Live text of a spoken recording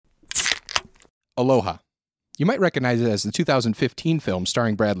Aloha. You might recognize it as the 2015 film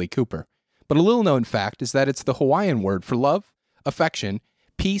starring Bradley Cooper, but a little known fact is that it's the Hawaiian word for love, affection,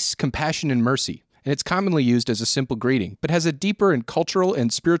 peace, compassion, and mercy, and it's commonly used as a simple greeting, but has a deeper and cultural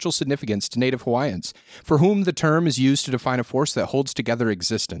and spiritual significance to Native Hawaiians, for whom the term is used to define a force that holds together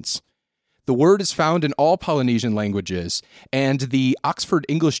existence. The word is found in all Polynesian languages, and the Oxford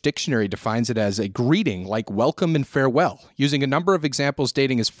English Dictionary defines it as a greeting like welcome and farewell, using a number of examples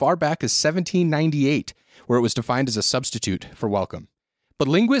dating as far back as 1798, where it was defined as a substitute for welcome. But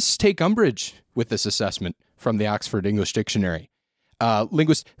linguists take umbrage with this assessment from the Oxford English Dictionary.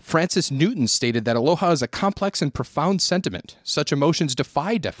 Linguist Francis Newton stated that aloha is a complex and profound sentiment. Such emotions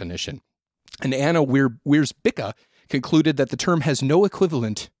defy definition. And Anna Wiersbicka concluded that the term has no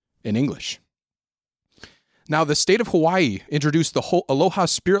equivalent in English. Now, the state of Hawaii introduced the Aloha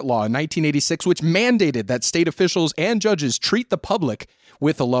Spirit Law in 1986, which mandated that state officials and judges treat the public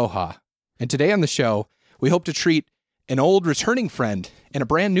with aloha. And today on the show, we hope to treat an old returning friend and a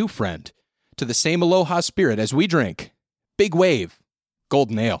brand new friend to the same aloha spirit as we drink Big Wave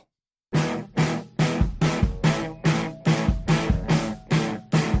Golden Ale.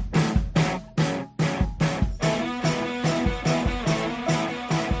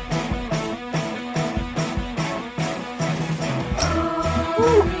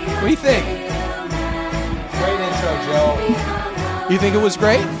 What do you think? Great intro, Joe. You think it was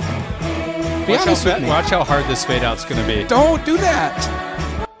great? Be honest with me. Watch how hard this fade out's going to be. Don't do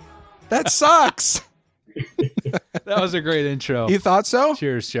that. That sucks. That was a great intro. You thought so?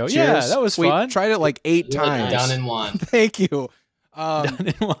 Cheers, Joe. Cheers. Yeah, that was We fun. tried it like 8 times. Down in one. Thank you. Done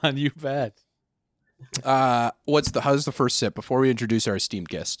in one, you bet. How's the first sip before we introduce our esteemed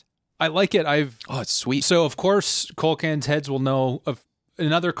guest? I like it. Oh, it's sweet. So, of course, Cold Cans Heads will know of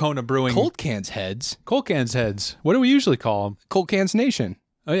another Kona Brewing. Cold Cans Heads. Cold Cans Heads. What do we usually call them? Cold Cans Nation.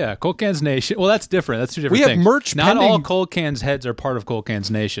 Oh, yeah. Cold Cans Nation. Well, that's different. That's two different We have things. merch Not pending. all Cold Cans Heads are part of Cold Cans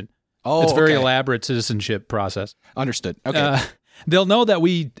Nation. Oh, it's a very okay. elaborate citizenship process. Understood. Okay. They'll know that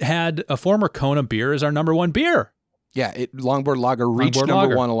we had a former Kona beer as our number one beer. Yeah, Longboard Lager reached Longboard number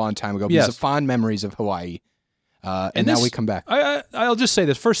Lager. 1 a long time ago because Yes. of fond memories of Hawaii. And now this- we come back. I'll just say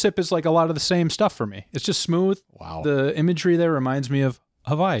this. First sip is like a lot of the same stuff for me. It's just smooth. Wow. The imagery there reminds me of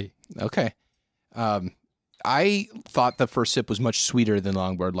Hawaii. Okay. I thought the first sip was much sweeter than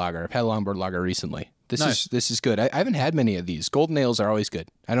Longboard Lager. I've had Longboard Lager recently. Nice. This is good. I haven't had many of these. Golden ales are always good.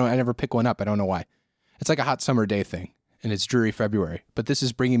 I never pick one up. I don't know why. It's like a hot summer day thing, and it's dreary February. But this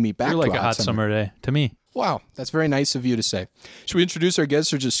is bringing me back You're to like a hot summer day to me. Wow, that's very nice of you to say. Should we introduce our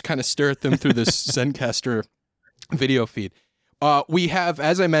guests or just kind of stare at them through this Zencaster video feed? We have,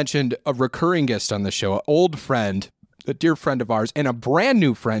 as I mentioned, a recurring guest on the show, an old friend, a dear friend of ours, and a brand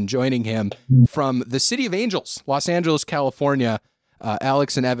new friend joining him from the City of Angels, Los Angeles, California.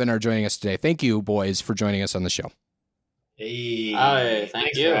 Alex and Evan are joining us today. Thank you, boys, for joining us on the show. Hey, Thank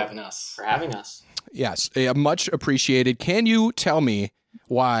thanks you for having us. for having us. Yes, much appreciated. Can you tell me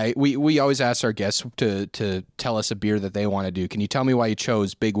why we always ask our guests to tell us a beer that they want to do? Can you tell me why you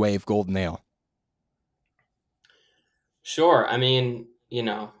chose Big Wave Golden Ale? Sure. I mean,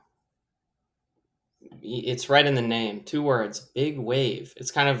 it's right in the name. 2 words, Big Wave.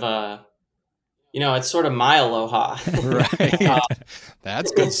 It's kind of it's sort of my aloha. Right.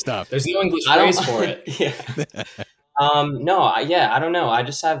 That's good stuff. There's no English I don't- phrase for it. Yeah. I don't know.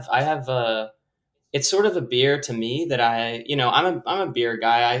 I have it's sort of a beer to me that I'm a beer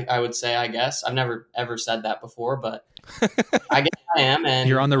guy. I would say, I guess I've never ever said that before, but I guess I am. And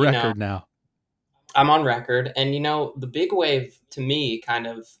You're on the you know, record now. I'm on record, and the Big Wave to me kind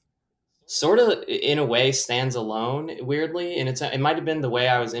of sort of in a way stands alone weirdly, and it might have been the way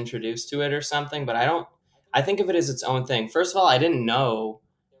I was introduced to it or something, but I think of it as its own thing. First of all, I didn't know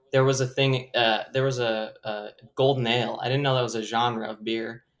there was a thing, there was a golden ale. I didn't know that was a genre of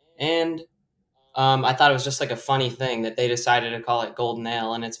beer, and I thought it was just like a funny thing that they decided to call it golden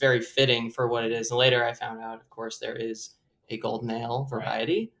ale, and it's very fitting for what it is. And later I found out, of course, there is a golden ale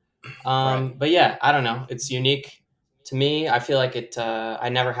variety. Right. But yeah, I don't know. It's unique to me. I feel like it, I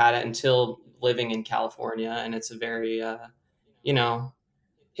never had it until living in California, and it's a very,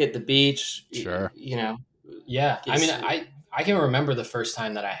 hit the beach, Sure. Yeah. I mean, It's- I can remember the first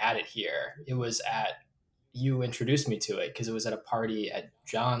time that I had it here. It was you introduced me to it because it was at a party at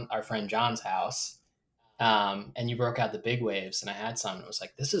our friend John's house. And you broke out the Big Waves and I had some and it was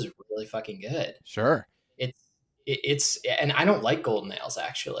like, this is really fucking good. Sure. It's and I don't like golden ales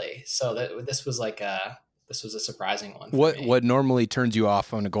actually. So this was a surprising one. For me. What normally turns you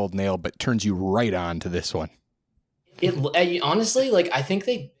off on a golden ale, but turns you right on to this one? Honestly, like I think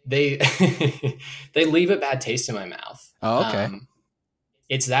they they leave a bad taste in my mouth. Oh, okay.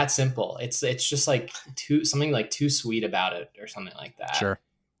 It's that simple. It's just like something like too sweet about it or something like that. Sure.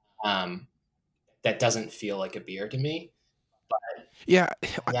 That doesn't feel like a beer to me. Yeah.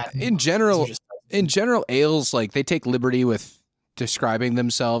 Yeah, In general, ales, like they take liberty with describing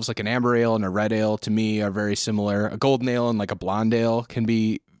themselves. Like an amber ale and a red ale to me are very similar. A golden ale and like a blonde ale can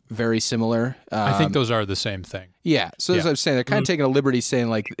be very similar. I think those are the same thing. Yeah. So as I was saying, they're kind of taking a liberty saying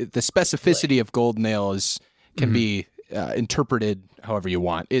like the specificity of golden ale can be interpreted however you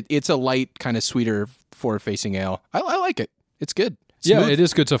want. It's a light, kind of sweeter, forward-facing ale. I like it. It's good. Yeah, Smooth. it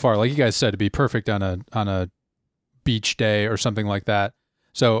is good so far. Like you guys said, to be perfect on a beach day or something like that.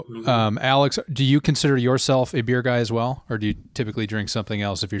 So, Alex, do you consider yourself a beer guy as well, or do you typically drink something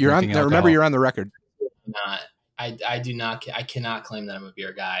else if you're drinking alcohol? Remember, you're on the record. Not. I do not. I cannot claim that I'm a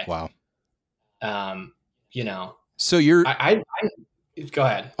beer guy. Wow. You know. So you're. I go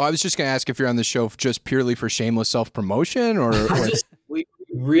ahead. Oh, I was just going to ask if you're on the show just purely for shameless self-promotion, or we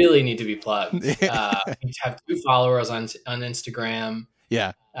really need to be plugged. We have 2 followers on Instagram.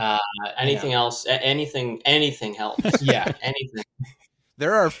 Yeah. Anything else? Anything helps. Yeah. Anything.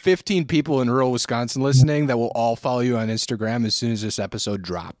 There are 15 people in rural Wisconsin listening that will all follow you on Instagram as soon as this episode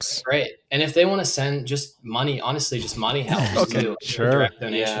drops. Great. And if they want to send just money, honestly, just money helps too. Sure. Direct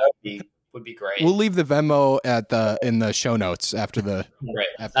donation would be great. We'll leave the Venmo in the show notes after the.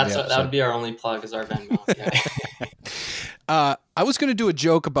 Right. That would be our only plug is our Venmo. I was going to do a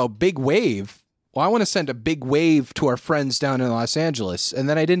joke about Big Wave. Well, I want to send a big wave to our friends down in Los Angeles, and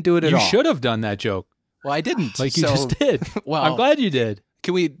then I didn't do it at all. You should have done that joke. Well, I didn't. Like you just did. Well, I'm glad you did.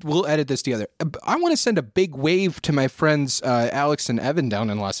 We'll edit this together. I want to send a big wave to my friends Alex and Evan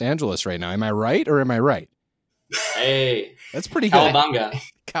down in Los Angeles right now. Am I right or am I right? Hey. That's pretty good. Cowabunga.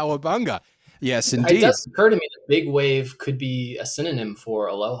 Cowabunga. Yes, indeed. It does occur to me that big wave could be a synonym for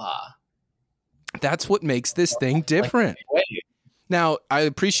aloha. That's what makes this thing different. Like now, I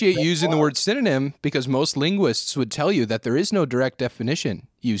appreciate using the word synonym because most linguists would tell you that there is no direct definition,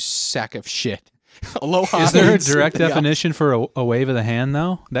 you sack of shit. Aloha. Is there a means direct something definition for a wave of the hand,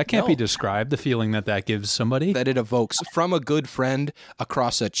 though? That can't be described, the feeling that gives somebody. that it evokes from a good friend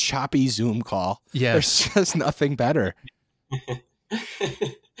across a choppy Zoom call. Yes. There's just nothing better.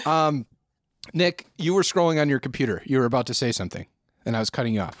 Nick, you were scrolling on your computer. You were about to say something, and I was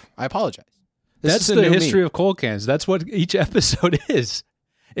cutting you off. I apologize. That's the history of cold cans. That's what each episode is.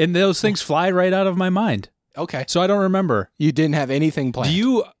 And those things fly right out of my mind. Okay. So I don't remember. You didn't have anything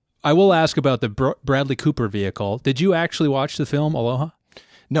planned. I will ask about the Bradley Cooper vehicle. Did you actually watch the film Aloha?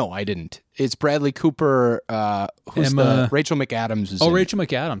 No, I didn't. It's Bradley Cooper. Who's Rachel McAdams is in Rachel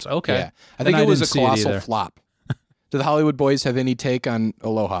McAdams. Okay. Yeah. I think it was a colossal flop. Do the Hollywood boys have any take on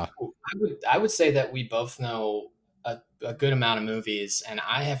Aloha? I would say that we both know a good amount of movies, and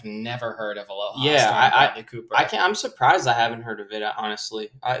I have never heard of Aloha. Yeah, Bradley Cooper. I'm surprised I haven't heard of it. Honestly,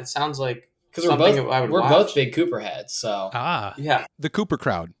 it sounds like because we're both big Cooper heads. So yeah, the Cooper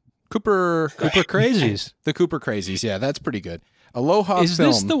crowd, Cooper crazies, the Cooper crazies. Yeah, that's pretty good. Aloha is film.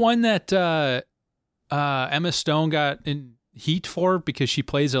 This the one that Emma Stone got in heat for because she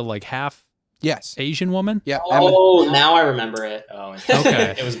plays a half Asian woman? Yeah. Oh, now I remember it. Oh,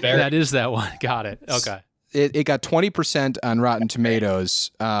 okay. It was Barry. That is that one. Got it. Okay. It got 20% on Rotten Tomatoes.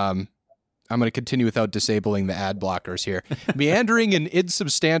 I'm going to continue without disabling the ad blockers here. Meandering and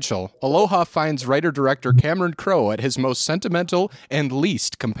insubstantial, Aloha finds writer-director Cameron Crowe at his most sentimental and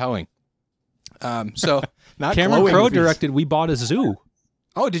least compelling. So, not Cameron Crowe directed We Bought a Zoo.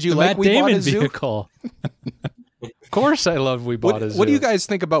 Oh, did you the like Matt We Damon Bought a Zoo? Vehicle. Of course I love We Bought a Zoo. What do you guys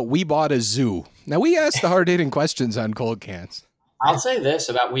think about We Bought a Zoo? Now, we asked the hard-hitting questions on Cold Cans. I'll say this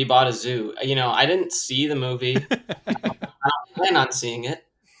about We Bought a Zoo. I didn't see the movie. I don't plan on seeing it.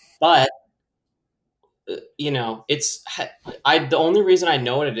 But, it's the only reason I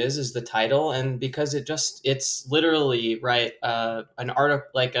know what it is the title. And because it's literally, right, an article,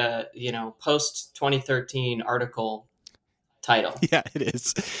 like a, post 2013 article title. Yeah, it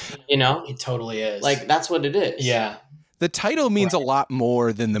is. It totally is. Like, that's what it is. Yeah. The title means a lot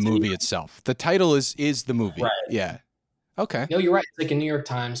more than the movie itself. The title is the movie. Right. Yeah. Okay. No, you're right. It's like a New York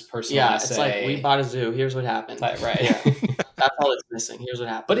Times person. Yeah, it's like We Bought a Zoo. Here's what happened. Right. Yeah. That's all it's missing. Here's what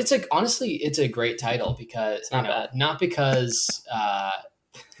happened. But it's honestly, it's a great title because not because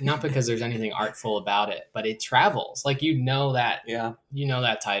there's anything artful about it, but it travels. Like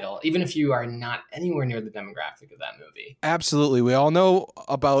that title, even if you are not anywhere near the demographic of that movie. Absolutely. We all know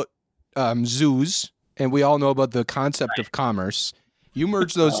about zoos, and we all know about the concept of commerce. You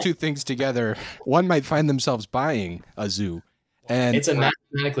merge those two things together, one might find themselves buying a zoo. And it's a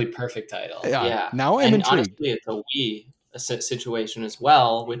mathematically perfect title. Yeah. Now I'm intrigued. Honestly, it's a situation as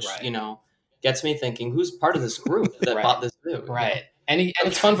well, which, gets me thinking, who's part of this group that bought this zoo? Right. and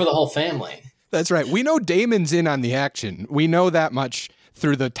it's fun for the whole family. That's right. We know Damon's in on the action. We know that much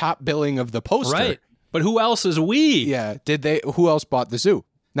through the top billing of the poster. Right. But who else is we? Yeah. Who else bought the zoo?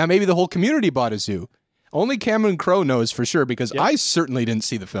 Now, maybe the whole community bought a zoo. Only Cameron Crowe knows for sure, because I certainly didn't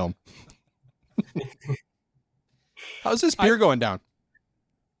see the film. How's this beer going down?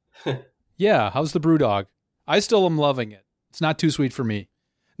 Yeah. How's the BrewDog? I still am loving it. It's not too sweet for me.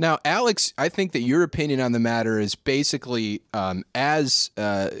 Now, Alex, I think that your opinion on the matter is basically as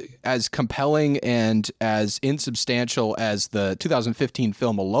compelling and as insubstantial as the 2015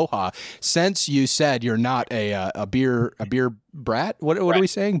 film Aloha. Since you said you're not a beer brat, what are we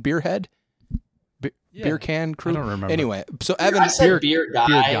saying? Beerhead, beer can crew. I don't remember. Anyway, so Evan, I said beer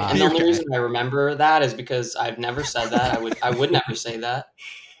guy, and the only guy. reason I remember that is because I've never said that. I would never say that.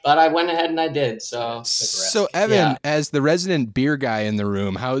 But I went ahead and I did. So Evan, as the resident beer guy in the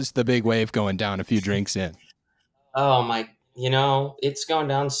room, how's the big wave going down a few drinks in? Oh my, it's going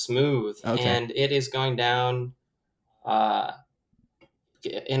down smooth, and it is going down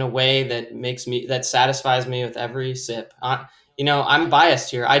in a way that satisfies me with every sip. I'm biased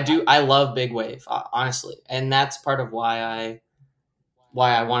here. I love Big Wave, honestly, and that's part of why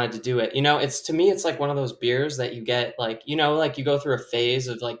I wanted to do it. To me, it's like one of those beers that you get, like, you go through a phase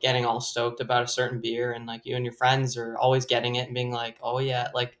of like getting all stoked about a certain beer, and like you and your friends are always getting it and being like, oh yeah,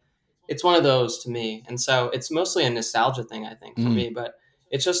 like it's one of those to me. And so it's mostly a nostalgia thing, I think, for me, but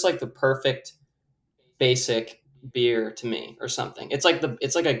it's just like the perfect basic beer to me or something. It's like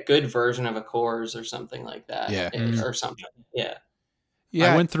a good version of a Coors or something like that. Or something. Yeah.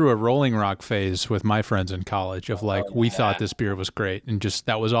 Yeah, I went through a Rolling Rock phase with my friends in college of like, we thought this beer was great, and just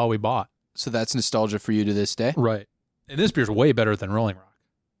that was all we bought. So that's nostalgia for you to this day? Right. And this beer's way better than Rolling Rock.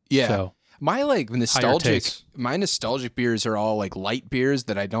 Yeah. So, my nostalgic beers are all like light beers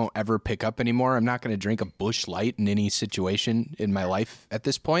that I don't ever pick up anymore. I'm not going to drink a Busch Light in any situation in my life at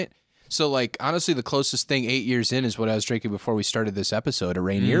this point. So like, honestly, the closest thing 8 years in is what I was drinking before we started this episode, a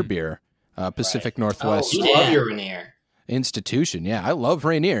Rainier beer, Pacific Northwest. Oh, you love your Rainier. Institution. Yeah, I love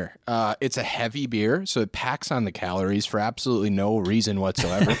Rainier. It's a heavy beer, so it packs on the calories for absolutely no reason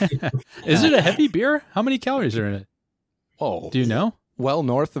whatsoever. Is it a heavy beer? How many calories are in it? Oh, do you know? Well,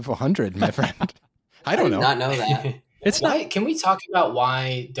 north of 100, my friend. I don't know. I did not know that. It's not. Can we talk about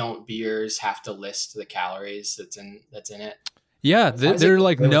why don't beers have to list the calories that's in it? Yeah, they're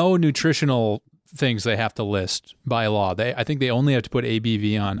like no nutritional things they have to list by law. I think they only have to put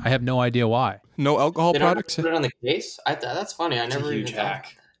ABV on. I have no idea why. No alcohol products? Put it on the case? That's funny. I never even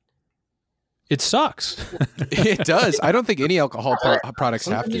hack. It sucks. It does. I don't think any alcohol products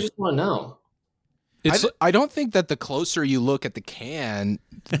have to. You just want to know. I don't think that the closer you look at the can,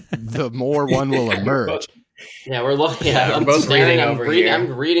 the more one will emerge. Yeah, we're looking. Yeah, I'm both reading over here.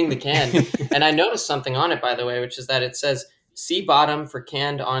 I'm reading the can, and I noticed something on it, by the way, which is that it says "See bottom for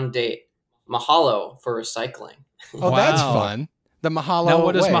canned on date, mahalo for recycling." Oh, wow. That's fun. The mahalo. Now,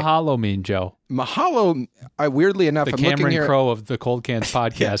 what does mahalo mean, Joe? Mahalo, weirdly enough, the I'm Cameron looking here. Crowe of the Cold Cans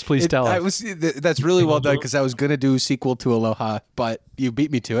podcast. Please tell us. That's really well done, because I was going to do a sequel to Aloha, but you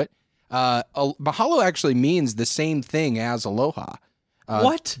beat me to it. Mahalo actually means the same thing as Aloha.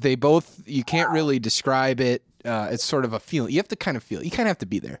 What? They both, you can't really describe it. It's sort of a feeling. You have to kind of feel it. You kind of have to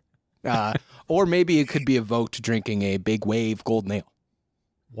be there. Or maybe it could be evoked drinking a Big Wave Golden Ale.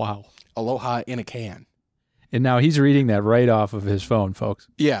 Wow. Aloha in a can. And now he's reading that right off of his phone, folks.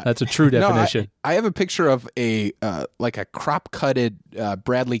 Yeah. That's a true definition. No, I have a picture of a crop-cutted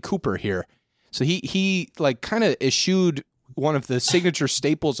Bradley Cooper here. So he like kind of eschewed one of the signature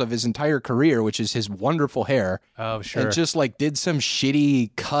staples of his entire career, which is his wonderful hair. Oh, sure. And just like did some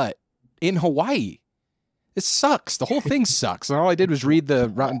shitty cut in Hawaii. It sucks. The whole thing sucks. And all I did was read the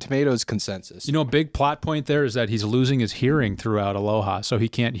Rotten Tomatoes consensus. You know, a big plot point there is that he's losing his hearing throughout Aloha, so he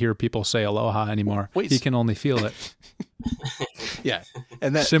can't hear people say Aloha anymore. He can only feel it. Yeah.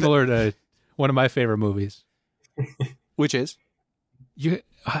 And that similar to one of my favorite movies. Which is? You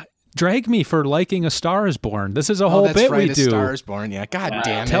drag me for liking A Star Is Born. This is a whole bit we do. A Star Is Born. Yeah. God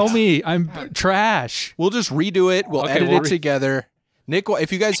damn it. Tell me I'm trash. We'll just redo it. We'll edit it together. Nick,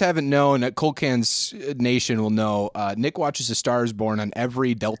 if you guys haven't known, Cold Cans Nation will know, Nick watches A Star Is Born on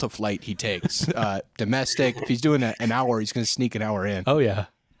every Delta flight he takes. Domestic. If he's doing an hour, he's going to sneak an hour in. Oh, yeah.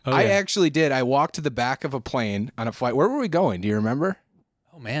 I actually did. I walked to the back of a plane on a flight. Where were we going? Do you remember?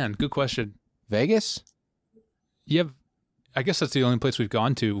 Oh, man. Good question. Vegas? Yeah. I guess that's the only place we've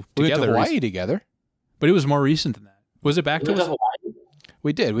gone to together. We went to Hawaii together. Together. But it was more recent than that. Was it back to us?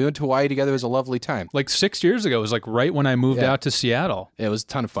 We did. We went to Hawaii together. It was a lovely time. Like 6 years ago. It was like right when I moved out to Seattle. It was a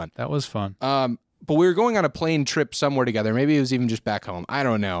ton of fun. That was fun. But we were going on a plane trip somewhere together. Maybe it was even just back home. I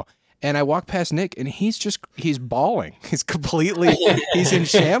don't know. And I walk past Nick, and he's bawling. He's completely, he's in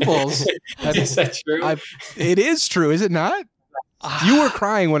shambles. Is that true? It is true, is it not? You were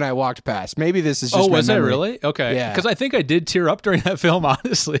crying when I walked past. Maybe this is just was my I memory. really? Okay. Yeah. Because I think I did tear up during that film,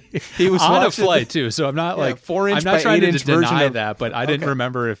 honestly. He was on a watching- flight, too. So I'm not Yeah, like, 4-inch I'm by not trying to 8-inch version deny of- that, but I didn't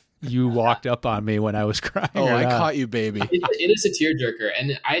remember if you walked up on me when I was crying. Oh, or I not. caught you, baby. It is a tearjerker,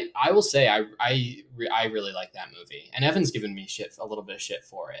 and I will say I really like that movie. And Evan's given me a little bit of shit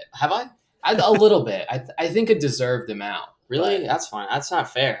for it. Have I? A little bit. I think a deserved amount. Really? But That's fine. That's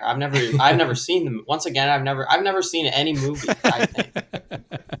not fair. I've never seen them. Once again, I've never seen any movie, I think,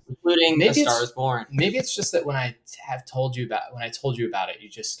 including Maybe A Star it's- Is Born. maybe it's just that when I told you about it, you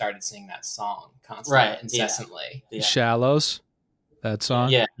just started singing that song constantly, Right, yeah. incessantly. Yeah. Shallows, that song.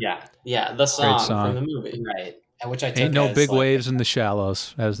 Yeah, Yeah, the song, song. from the movie. right. And which I took Ain't no as, big like, waves in the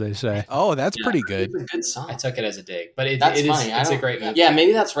shallows, as they say. Oh, that's Yeah, pretty good. It's a good song. I took it as a dig, but That's it is funny. it's a great movie. Yeah,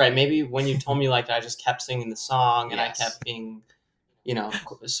 maybe that's right. Maybe when you told me like that, I just kept singing the song and Yes. I kept being,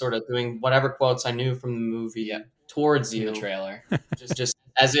 sort of doing whatever quotes I knew from the movie towards in you, the trailer. just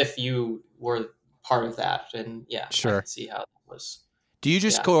as if you were part of that. And yeah, Sure. I can see how that was. Do you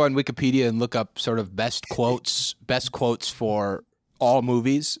just Yeah. go on Wikipedia and look up sort of best quotes for all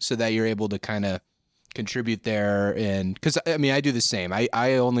movies so that you're able to kind of contribute there? And because I mean, I do the same.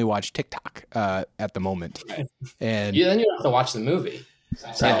 I only watch TikTok at the moment, Right. and Then you don't have to watch the movie.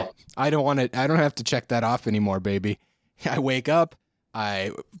 So Right. I don't have to check that off anymore, baby. I wake up,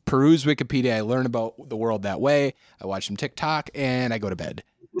 I peruse Wikipedia, I learn about the world that way. I watch some TikTok, and I go to bed.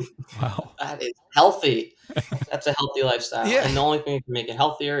 Wow. That is healthy. That's a healthy lifestyle. Yeah. And the only thing that can make it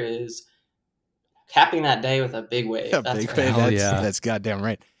healthier is capping that day with a big wave. Yeah, That's big right. fan. Hell That's, yeah. that's goddamn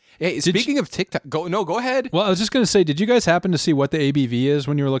right. Hey, Did speaking of TikTok, go ahead. Well, I was just going to say, did you guys happen to see what the ABV is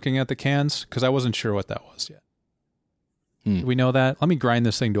when you were looking at the cans? Because I wasn't sure what that was yet. Do we know that? Let me grind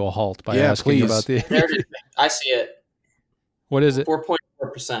this thing to a halt by Yeah, asking please. about the. There it is. I see it. What is it? 4.4%.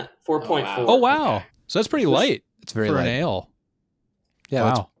 4.4. Oh, wow. Okay. So that's pretty light It's very for an light. ale. Yeah,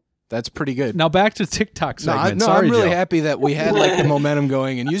 Wow. that's pretty good. Now back to TikTok No, segment. no, Sorry, I'm really Joe. happy that we had like the momentum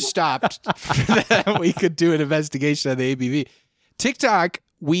going, and you stopped for that we could do an investigation of the ABV. TikTok,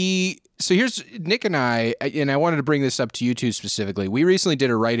 so here's Nick and I wanted to bring this up to you two specifically. We recently did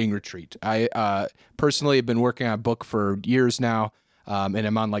a writing retreat. I personally have been working on a book for years now, and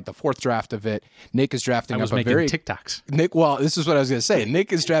I'm on like the 4th draft of it. Nick is drafting I was up a making very TikToks. well, this is what I was going to say.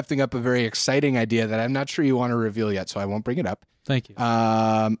 Nick is drafting up a very exciting idea that I'm not sure you want to reveal yet, so I won't bring it up. Thank you.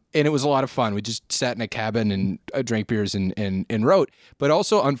 And it was a lot of fun. We just sat in a cabin and drank beers and wrote. But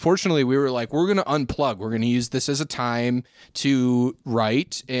also, unfortunately, we were like, we're going to unplug. We're going to use this as a time to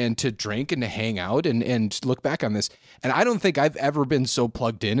write and to drink and to hang out and look back on this. And I don't think I've ever been so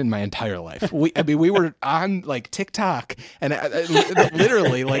plugged in my entire life. We were on like TikTok and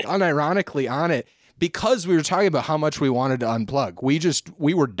literally like unironically on it. Because we were talking about how much we wanted to unplug.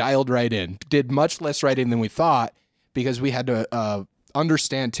 We were dialed right in, did much less writing than we thought because we had to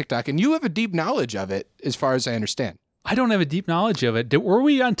understand TikTok. And you have a deep knowledge of it, as far as I understand. I don't have a deep knowledge of it. Were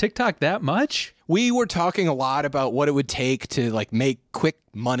we on TikTok that much? We were talking a lot about what it would take to like make quick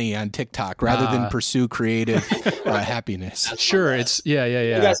money on TikTok rather than pursue creative happiness. Sure. It's yeah.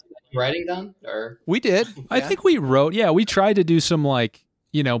 You guys have any writing done? Or We did. I think we wrote. Yeah, we tried to do some like,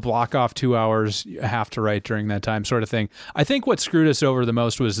 block off 2 hours, have to write during that time sort of thing. I think what screwed us over the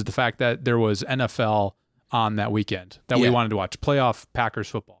most was the fact that there was NFL on that weekend that we wanted to watch, playoff Packers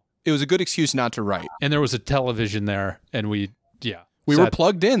football. It was a good excuse not to write. And there was a television there, and we were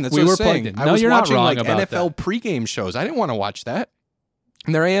plugged in. That's We what were I'm saying. plugged in. I No, was you're not watching wrong like about NFL pregame shows. I didn't want to watch that.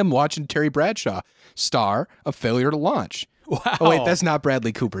 And there I am watching Terry Bradshaw, star of Failure to Launch. Wow. Oh, wait, that's not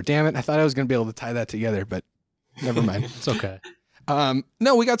Bradley Cooper. Damn it. I thought I was going to be able to tie that together, but never mind. It's okay.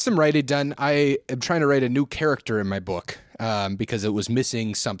 No, we got some writing done. I am trying to write a new character in my book because it was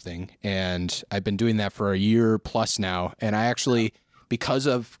missing something. And I've been doing that for a year plus now. And I actually, because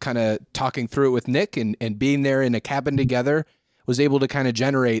of kind of talking through it with Nick and being there in a cabin together, was able to kind of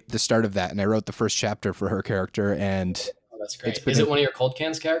generate the start of that. And I wrote the first chapter for her character. And that's great. It's been Is it one of your Cold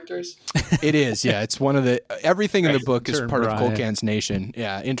Cans characters? it is, yeah. It's one of the everything in the book is Intern part of Brian. Cold Cans Nation.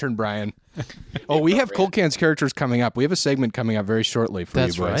 Yeah, intern Brian. Oh, we have Cold Cans characters coming up. We have a segment coming up very shortly for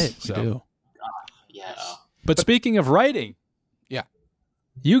That's you boys. right. So. We do. Yes. But speaking of writing, Yeah.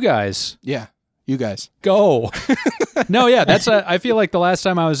 you guys Yeah, you guys. go. No, yeah, I feel like the last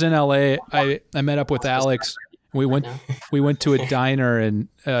time I was in LA, I met up with Alex. We went to a diner, and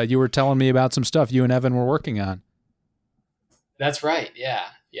you were telling me about some stuff you and Evan were working on. That's right. Yeah.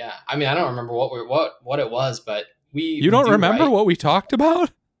 I mean, I don't remember what it was, but You don't remember what we talked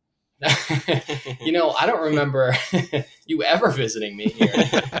about? You know, I don't remember you ever visiting me here.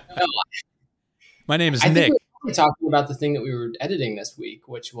 No, My name is I Nick. think we were talking about the thing that we were editing this week,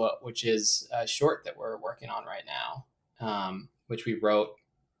 which is a short that we're working on right now, which we wrote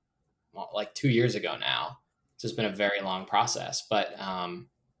like 2 years ago now. It's just been a very long process, but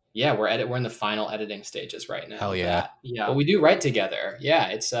yeah, we're in the final editing stages right now. Hell yeah. Yeah. But we do write together. Yeah,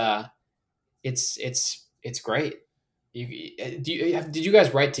 it's great. Did you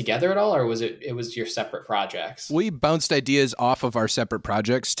guys write together at all, or was it your separate projects? We bounced ideas off of our separate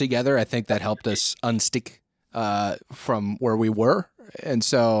projects together. I think that helped us unstick from where we were. And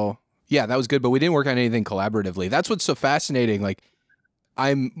so, yeah, that was good, but we didn't work on anything collaboratively. That's what's so fascinating. Like,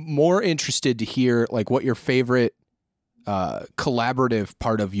 I'm more interested to hear like what your favorite collaborative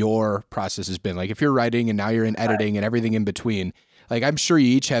part of your process has been. Like, if you're writing and now you're in editing and everything in between, like, I'm sure you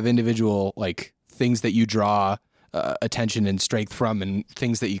each have individual like things that you draw attention and strength from, and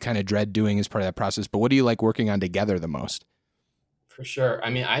things that you kind of dread doing as part of that process. But what do you like working on together the most? For sure. I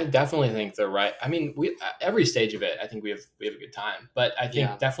mean, I definitely think we every stage of it, I think we have a good time. But I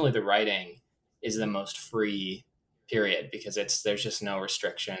think definitely the writing is the most free period, because there's just no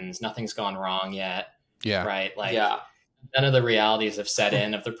restrictions. Nothing's gone wrong yet. Yeah. Right. Like, none of the realities have set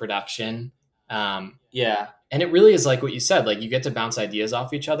in of the production. Yeah. And it really is like what you said, like you get to bounce ideas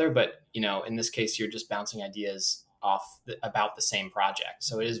off each other, but you know, in this case, you're just bouncing ideas off about the same project.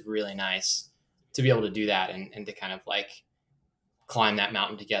 So it is really nice to be able to do that and to kind of like climb that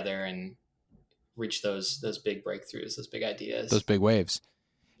mountain together and reach those big breakthroughs, those big ideas, those big waves.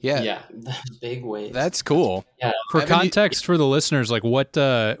 Yeah. Yeah. Big waves. That's cool. Yeah. For context for the listeners, like what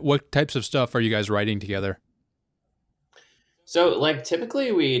types of stuff are you guys writing together? So like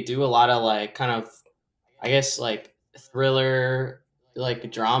typically we do a lot of like kind of, I guess like thriller,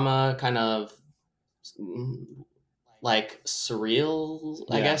 like drama, kind of like surreal,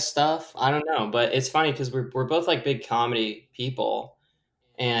 I guess stuff. I don't know, but it's funny because we're both like big comedy people,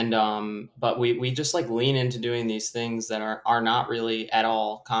 and but we just like lean into doing these things that are not really at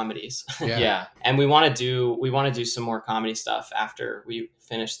all comedies. Yeah. And we want to do some more comedy stuff after we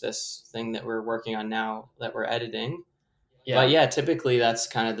finish this thing that we're working on now that we're editing. Yeah. But yeah, typically that's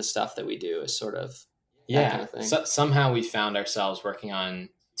kind of the stuff that we do is sort of that kind of thing. So somehow we found ourselves working on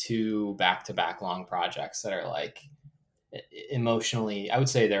 2 back-to-back long projects that are like emotionally, I would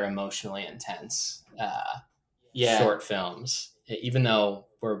say they're emotionally intense short films, even though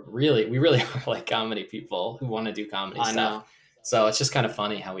we really are like comedy people who want to do comedy stuff. Know. So it's just kind of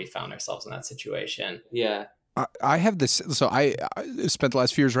funny how we found ourselves in that situation. Yeah. I have this. So I spent the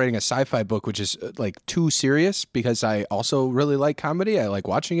last few years writing a sci-fi book, which is like too serious because I also really like comedy. I like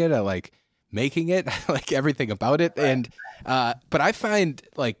watching it. I like making it. I like everything about it. Right. And but I find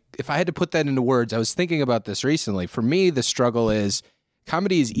like if I had to put that into words, I was thinking about this recently. For me, the struggle is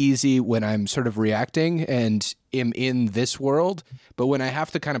comedy is easy when I'm sort of reacting and am in this world. But when I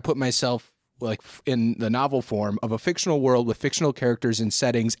have to kind of put myself like in the novel form of a fictional world with fictional characters and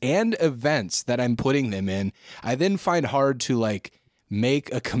settings and events that I'm putting them in, I then find hard to like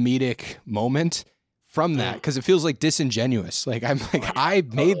make a comedic moment from that because it feels like disingenuous. Like I'm like, I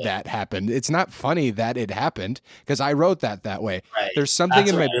made that happen. It's not funny that it happened because I wrote that way. Right. There's something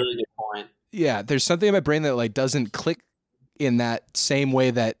in my really good point. Yeah, there's something in my brain that like doesn't click in that same way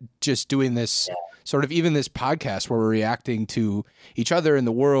that just doing this sort of even this podcast where we're reacting to each other in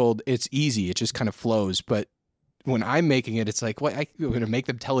the world, it's easy. It just kind of flows. But when I'm making it, it's like, what? I'm going to make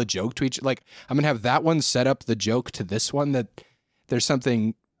them tell a joke to each. Like I'm going to have that one set up the joke to this one. That there's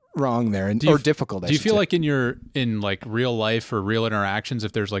something wrong there or difficult. Do you feel like in like real life or real interactions,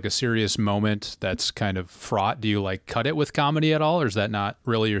 if there's like a serious moment that's kind of fraught, do you like cut it with comedy at all, or is that not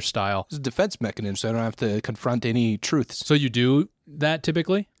really your style? It's a defense mechanism, so I don't have to confront any truths. So you do that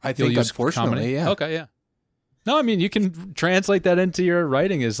typically? I think unfortunately, comedy? Yeah. Okay, yeah. No, I mean you can translate that into your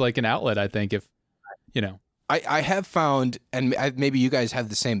writing as like an outlet. I think if you know. I have found, and maybe you guys have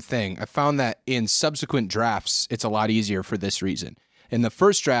the same thing. I found that in subsequent drafts, it's a lot easier for this reason. In the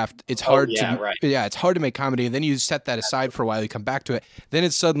first draft, it's hard it's hard to make comedy, and then you set that aside for a while, you come back to it, then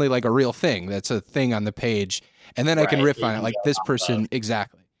it's suddenly like a real thing. That's a thing on the page, and then I can riff on it like this person,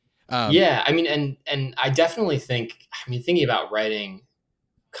 exactly. Yeah, I mean, and I definitely think, thinking about writing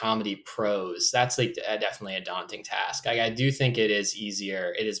comedy prose, that's like definitely a daunting task. I do think it is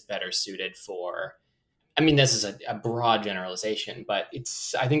easier, it is better suited for, this is a broad generalization, but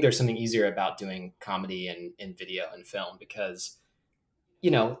I think there's something easier about doing comedy in video and film because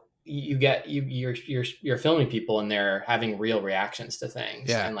you're filming people and they're having real reactions to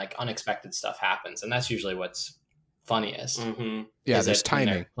things and like unexpected stuff happens. And that's usually what's funniest. Mm-hmm. Yeah. There's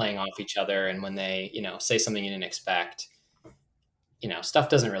timing playing off each other. And when they, say something you didn't expect. stuff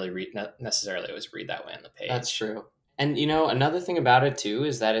doesn't really necessarily always read that way on the page. That's true. And, another thing about it too,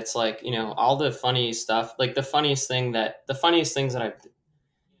 is that it's like, all the funny stuff, like the funniest things that I've,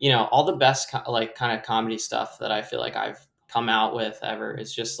 all the best like kind of comedy stuff that I feel like I've come out with ever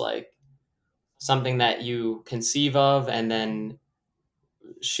is just like something that you conceive of and then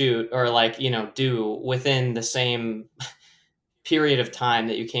shoot or like, do within the same period of time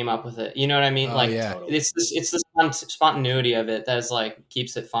that you came up with it. You know what I mean? It's the spontaneity of it that is like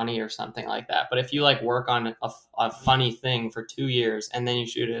keeps it funny or something like that. But if you like work on a funny thing for 2 years and then you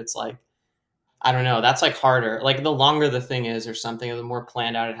shoot it, it's like, I don't know, that's like harder. Like the longer the thing is or something, the more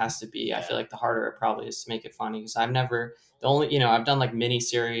planned out it has to be. I feel like the harder it probably is to make it funny. Because I've done like mini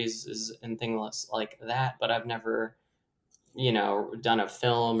series and things like that, but I've never, done a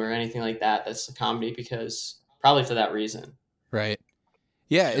film or anything like that that's a comedy because probably for that reason. Right.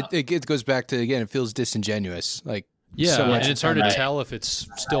 Yeah, it goes back to, again, it feels disingenuous. Like, and it's hard to tell if it's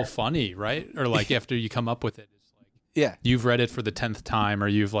still funny, right? Or like after you come up with it, it's like, yeah, you've read it for the 10th time or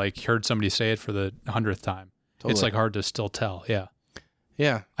you've like heard somebody say it for the 100th time. Totally. It's like hard to still tell. Yeah.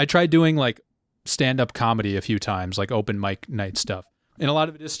 Yeah. I tried doing like stand-up comedy a few times, like open mic night stuff. And a lot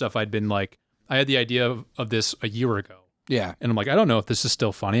of it is stuff I'd been like, I had the idea of this a year ago. Yeah. And I'm like, I don't know if this is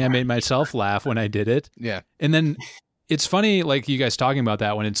still funny. I made myself laugh when I did it. Yeah. And then it's funny, like you guys talking about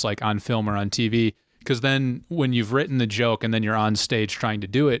that when it's like on film or on TV, because then when you've written the joke and then you're on stage trying to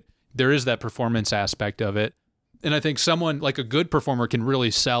do it, there is that performance aspect of it. And I think someone like a good performer can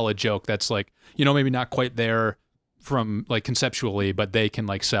really sell a joke that's like, maybe not quite there from like conceptually, but they can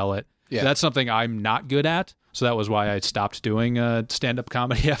like sell it. Yeah. That's something I'm not good at. So that was why I stopped doing stand-up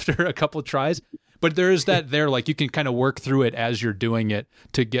comedy after a couple of tries. But there is that there, like you can kind of work through it as you're doing it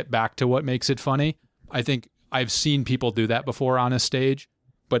to get back to what makes it funny. I think I've seen people do that before on a stage,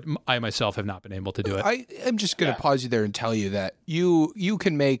 but I myself have not been able to do it. I'm just going to pause you there and tell you that you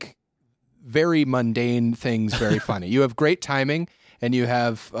can make very mundane things very funny. You have great timing, and you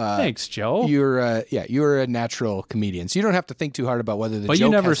have thanks, Joe. You're a natural comedian, so you don't have to think too hard about whether the but joke. But you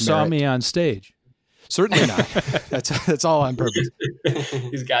never has saw merit. Me on stage. Certainly not. That's all on purpose.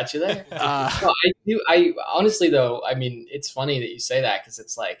 He's got you there. I honestly though, I mean, it's funny that you say that because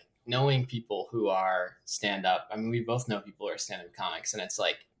it's like knowing people who are stand up. I mean, we both know people who are stand up comics, and it's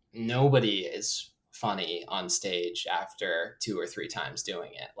like nobody is funny on stage after 2 or 3 times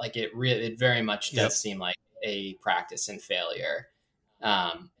doing it. Like it very much does seem like a practice in failure.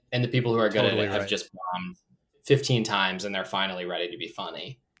 And the people who are good at it have just bombed 15 times and they're finally ready to be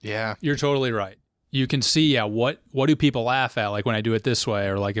funny. Yeah, you're totally right. You can see, what do people laugh at? Like when I do it this way,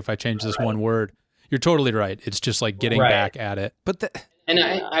 or like if I change this one word. You're totally right. It's just like getting back at it. And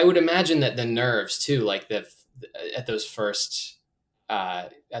I would imagine that the nerves too, like at the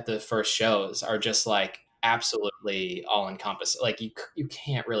first shows, are just like absolutely all encompassing. Like you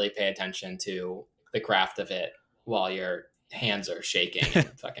can't really pay attention to the craft of it while your hands are shaking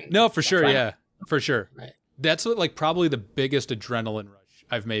and fucking. No, for sure, yeah, for sure. Right. That's like probably the biggest adrenaline rush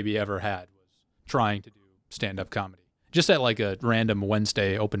I've maybe ever had. Trying to do stand-up comedy just at like a random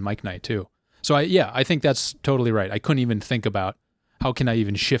Wednesday open mic night too. So I think that's totally right. I couldn't even think about how can I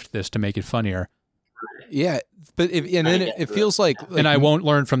even shift this to make it funnier. Yeah, but it feels like and I won't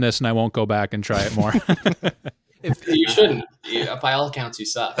learn from this and I won't go back and try it more. You shouldn't. By all accounts, you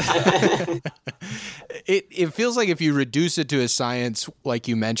suck. It feels like if you reduce it to a science, like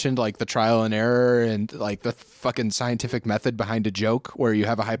you mentioned, like the trial and error and like the fucking scientific method behind a joke where you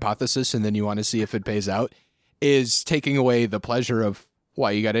have a hypothesis and then you want to see if it pays out, is taking away the pleasure of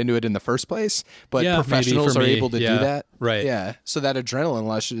why you got into it in the first place. But professionals are able to do that. Right. Yeah. So that adrenaline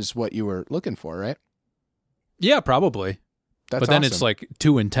rush is what you were looking for, right? Yeah, probably. But then it's like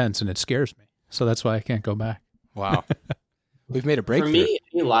too intense and it scares me. So that's why I can't go back. Wow. We've made a breakthrough. For me,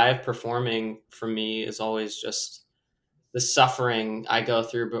 live performing for me is always just the suffering I go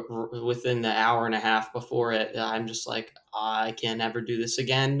through, but within the hour and a half before it, I'm just like, I can never do this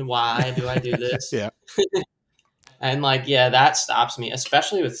again. Why do I do this? Yeah. And like, that stops me,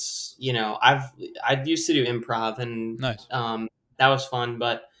 especially with, I used to do improv and nice. That was fun,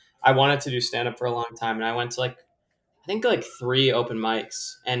 but I wanted to do stand up for a long time. And I went to I think 3 open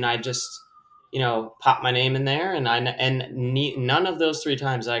mics, and I just, pop my name in there, and none of those 3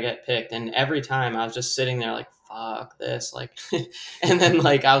 times I get picked. And every time I was just sitting there like, fuck this. Like, and then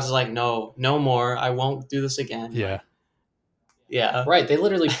I was like, no more. I won't do this again. Yeah. Yeah. Right. They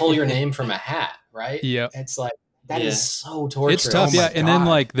literally pull your name from a hat, right? Yeah. It's like, that is so torturous. It's tough. Yeah. And then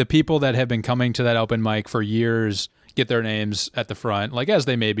the people that have been coming to that open mic for years get their names at the front, like as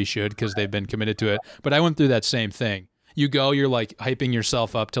they maybe should, because they've been committed to it. But I went through that same thing. You go, you're like hyping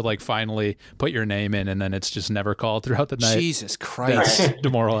yourself up to like finally put your name in, and then it's just never called throughout the night. Jesus Christ. That's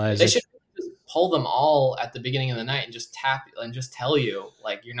demoralizing. They should just pull them all at the beginning of the night and just tap and just tell you,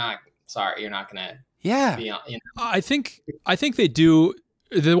 like, you're not gonna be on, you know? I think they do.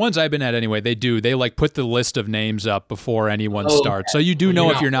 The ones I've been at anyway, they like put the list of names up before anyone starts. So you do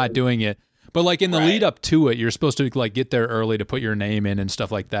know if you're not doing it. But like in the lead up to it, you're supposed to like get there early to put your name in and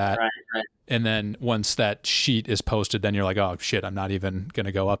stuff like that. Right. And then once that sheet is posted, then you're like, oh shit, I'm not even going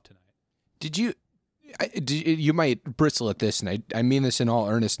to go up tonight. You might bristle at this, and I mean this in all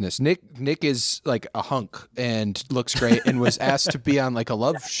earnestness. Nick is like a hunk and looks great and was asked to be on like a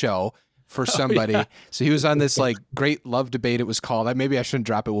love show for somebody. Yeah. So he was on this like great love debate, it was called. Maybe I shouldn't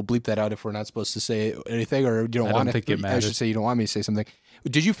drop it. We'll bleep that out if we're not supposed to say anything, or you don't want it. I should say you don't want me to say something.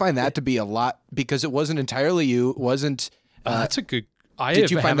 Did you find that to be a lot? Because it wasn't entirely you. It wasn't. That's a good.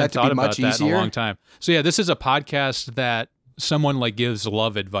 Did you find that to be much easier? In a long time. So yeah, this is a podcast that someone like gives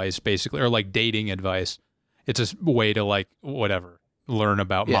love advice basically, or like dating advice. It's a way to like learn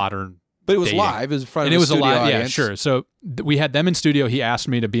about modern. But it was dating. Live. It was in front of and it was a live. audience. Yeah, sure. So we had them in studio. He asked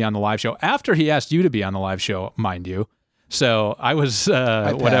me to be on the live show after he asked you to be on the live show, mind you. So I was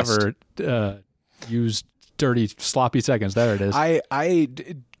used dirty sloppy seconds. There it is. I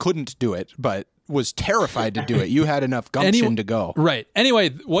couldn't do it, but was terrified to do it. You had enough gumption to go. Right.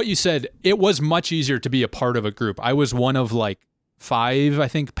 Anyway, what you said, it was much easier to be a part of a group. I was one of like 5, I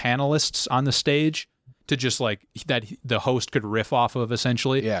think, panelists on the stage to just like that the host could riff off of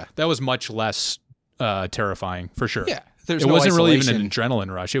essentially. Yeah. That was much less terrifying for sure. Yeah. It wasn't really even an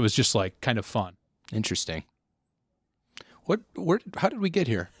adrenaline rush. It was just like kind of fun. Interesting. How did we get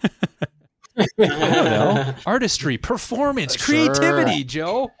here? I don't know. Artistry, performance, creativity,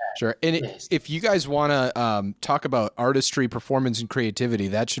 Joe. Sure. And if you guys want to talk about artistry, performance, and creativity,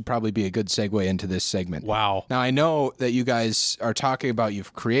 that should probably be a good segue into this segment. Wow. Now, I know that you guys are talking about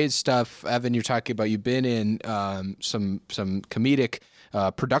you've created stuff. Evan, you're talking about you've been in some comedic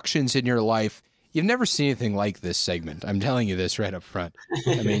productions in your life. You've never seen anything like this segment. I'm telling you this right up front.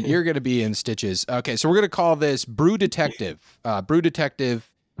 I mean, you're going to be in stitches. Okay, so we're going to call this Brew Detective. Brew Detective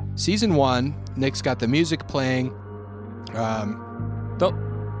Season 1. Nick's got the music playing.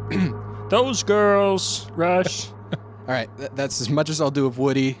 Those girls, Rush. All right, that's as much as I'll do of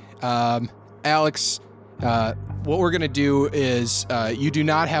Woody. Alex, what we're going to do is you do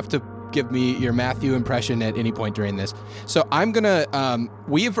not have to give me your Matthew impression at any point during this. So I'm going to,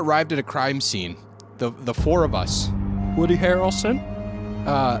 we have arrived at a crime scene, the 4 of us. Woody Harrelson.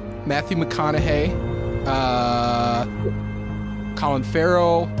 Matthew McConaughey, Colin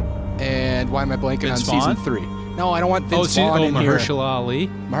Farrell, and why am I blanking Vince on Vaughn? Season 3? No, I don't want Vince Vaughn in here. Mahershala Ali.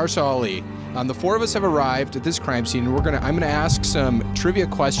 Mahershala Ali. The 4 of us have arrived at this crime scene, and I'm gonna ask some trivia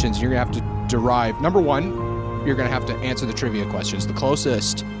questions, and you're gonna have to derive. Number 1, you're gonna have to answer the trivia questions. The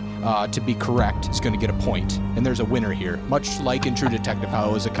closest to be correct is gonna get a point, and there's a winner here, much like in True Detective, how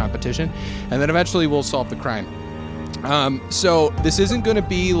it was a competition, and then eventually we'll solve the crime. So this isn't going to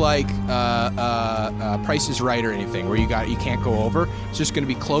be like Price is Right or anything where you can't go over. It's just going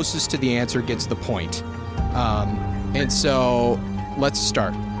to be closest to the answer gets the point. And so let's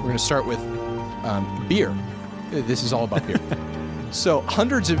start. We're going to start with beer. This is all about beer. So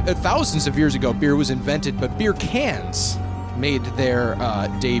thousands of years ago, beer was invented, but beer cans made their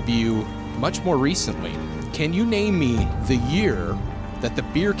debut much more recently. Can you name me the year that the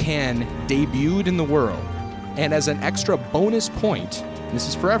beer can debuted in the world? And as an extra bonus point, and this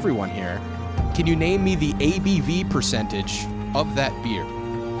is for everyone here, can you name me the ABV percentage of that beer?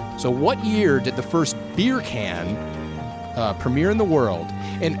 So what year did the first beer can premiere in the world?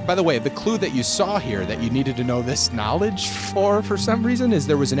 And by the way, the clue that you saw here that you needed to know this knowledge for some reason is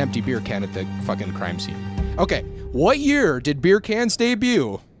there was an empty beer can at the fucking crime scene. Okay, what year did beer cans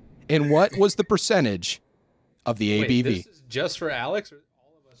debut? And what was the percentage of the ABV? Wait, this is just for Alex? Or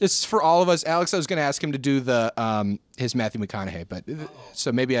This is for all of us. Alex, I was going to ask him to do the his Matthew McConaughey, but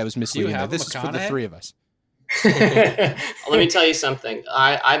so maybe I was misleading there. This is for the 3 of us. Let me tell you something.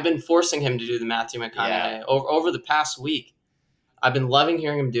 I've been forcing him to do the Matthew McConaughey over the past week. I've been loving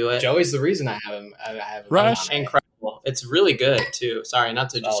hearing him do it. Joey's the reason I have him. Rush. Incredible. It's really good too. Sorry, not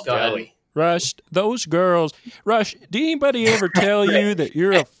to just go ahead. Rush, those girls. Rush, did anybody ever tell you that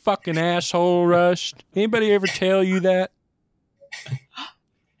you're a fucking asshole, Rush? Anybody ever tell you that?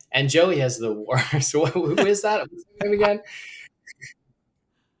 And Joey has the worst. Who is that? What's his name again?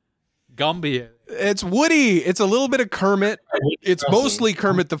 Gumby. It's Woody. It's a little bit of Kermit. It's mostly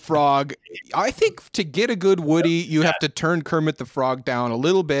Kermit the Frog. I think to get a good Woody, you have to turn Kermit the Frog down a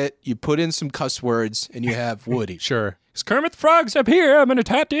little bit. You put in some cuss words, and you have Woody. Sure. Is Kermit the Frog's up here. I'm going to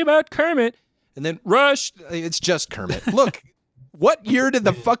talk to you about Kermit. And then Rush. it's just Kermit. Look, what year did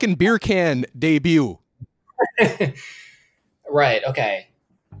the fucking beer can debut? Right. Okay.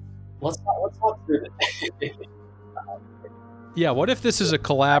 Let's talk through this. Yeah, what if this is a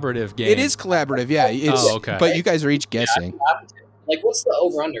collaborative game? It is collaborative, yeah. It's, okay. But you guys are each guessing. Like, what's the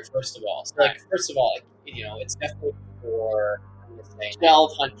over-under, first of all? So, like, first of all, like, it's definitely for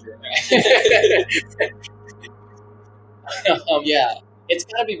 1200. Yeah. It's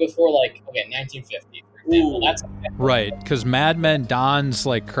got to be before, like, 1950, for example. That's right, because Mad Men Don's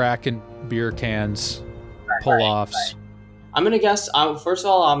like cracking beer cans, pull-offs. Right. I'm gonna guess. First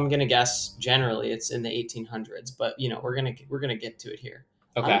of all, I'm gonna guess generally it's in the 1800s, but we're gonna get to it here.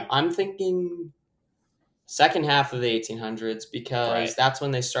 Okay. I'm thinking second half of the 1800s because that's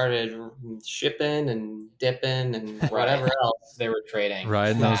when they started shipping and dipping and whatever else they were trading.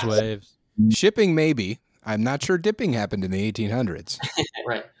 Riding those waves. Shipping, maybe. I'm not sure dipping happened in the 1800s.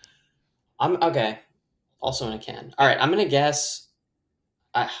 Right. I'm okay. Also in a can. All right. I'm gonna guess.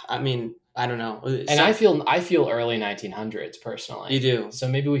 I mean, I don't know. And I feel early 1900s personally. You do. So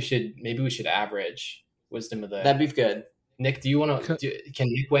maybe we should average wisdom of the. That'd be good. Nick, do you want to? Can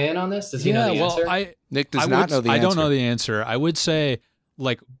Nick weigh in on this? Does he know the answer? Nick does not know the answer. I don't know the answer. I would say,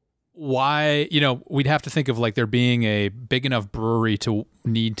 like, why? We'd have to think of like there being a big enough brewery to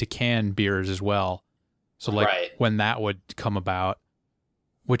need to can beers as well. So like when that would come about,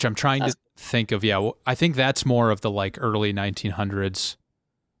 which I'm trying to think of. Yeah, I think that's more of the like early 1900s.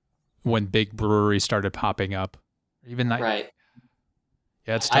 When big breweries started popping up, even that. Right.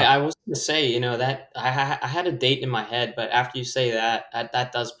 Yeah, it's tough. I was going to say, that I had a date in my head, but after you say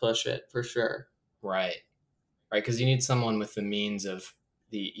that does push it for sure. Right. Because you need someone with the means of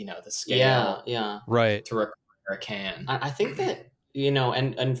the scale. Yeah. Right. To require a can. I think that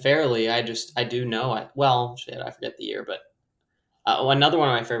and fairly, I do know. I forget the year, but another one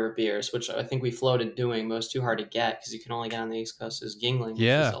of my favorite beers, which I think we floated doing, but it was too hard to get because you can only get on the East Coast, is Yuengling.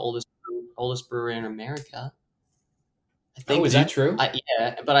 Yeah. Which is the oldest brewery in America. I think. Oh, is that true?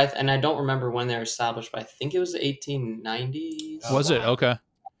 Yeah, but I don't remember when they were established, but I think it was the 1890s. Was it? Okay.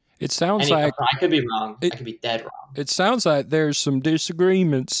 It sounds like I could be wrong. I could be dead wrong. It sounds like there's some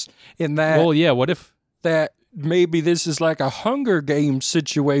disagreements in that. Well, yeah. What if that maybe this is like a Hunger Games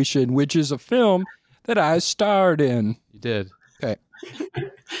situation, which is a film that I starred in. You did. Okay.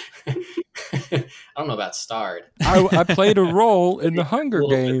 I don't know about starred. I played a role in the Hunger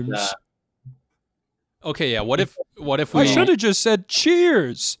Games. Okay, yeah. What if we? I should have just said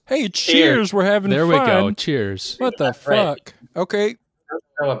cheers. Hey, cheers! We're having there fun. We go. Cheers. What the fuck? Okay.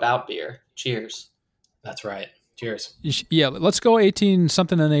 Know about beer. Cheers. That's right. Cheers. Yeah, let's go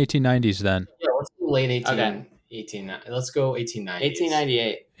something in the 1890s then. Yeah, let's go late 18. Let's go 1890s.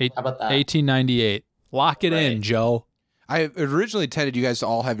 1898. How about that? 1898. Lock it in, Joe. I originally intended you guys to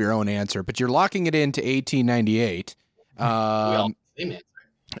all have your own answer, but you're locking it into 1898. We all have the same answer.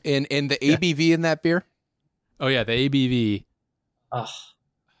 In the ABV in that beer? Oh yeah, the ABV. Ugh.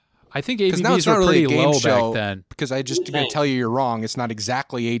 I think now ABVs were really pretty low back then. Because I just going to tell you you're wrong. It's not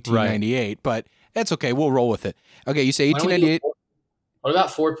exactly 1898, but that's okay. We'll roll with it. Okay, you say 1898. What about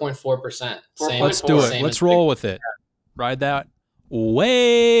 4.4%? Let's do it. Let's roll with it. Ride that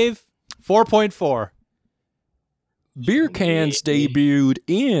wave. 4.4. Beer cans debuted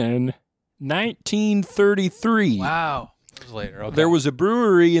in 1933. Wow. That was later. Okay. There was a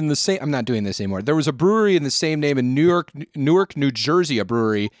brewery in the same... I'm not doing this anymore. There was a brewery in the same name in Newark, New Jersey, a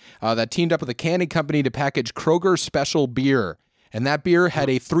brewery that teamed up with a canning company to package Kroger Special Beer. And that beer had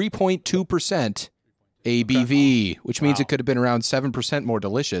a 3.2% ABV, which means it could have been around 7% more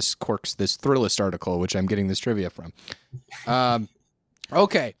delicious, quirks this Thrillist article, which I'm getting this trivia from.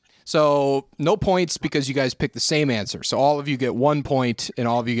 Okay. So no points because you guys picked the same answer. So all of you get 1 point and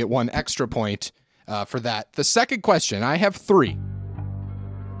all of you get 1 extra point for that. The second question, I have 3.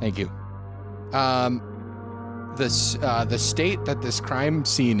 Thank you. The state that this crime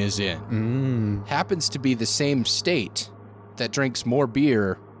scene is in happens to be the same state that drinks more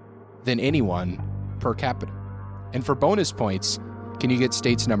beer than anyone per capita. And for bonus points, can you get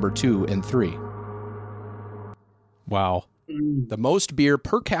states number 2 and 3? Wow. The most beer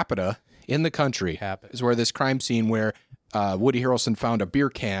per capita in the country is where this crime scene where Woody Harrelson found a beer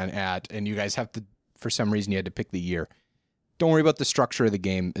can at, and you guys have to, for some reason, you had to pick the year. Don't worry about the structure of the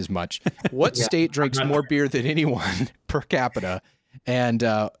game as much. What state drinks more beer than anyone per capita? And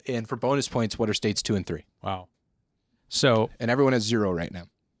for bonus points, what are states 2 and 3? Wow. So, and everyone has 0 right now.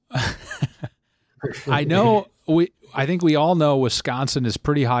 I think we all know Wisconsin is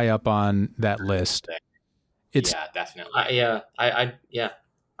pretty high up on that list. Yeah, definitely. I've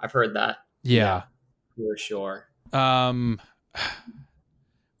heard that. Yeah. For sure.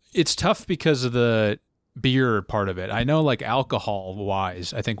 it's tough because of the beer part of it. I know, like,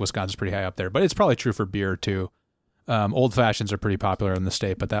 alcohol-wise, I think Wisconsin's pretty high up there, but it's probably true for beer, too. Old fashions are pretty popular in the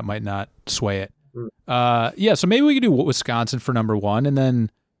state, but that might not sway it. Yeah, so maybe we could do Wisconsin for number 1, and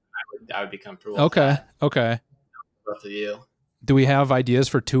then... I would be comfortable with that. Okay. Both of you. Do we have ideas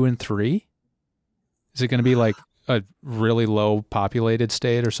for 2 and 3? Is it going to be, like, a really low-populated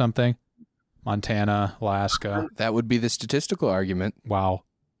state or something? Montana, Alaska. That would be the statistical argument. Wow.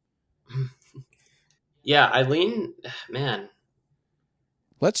 Yeah, I lean, man.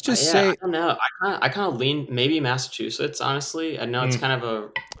 Let's just Yeah, say I don't know. I kind of lean maybe Massachusetts. Honestly, I know it's kind of a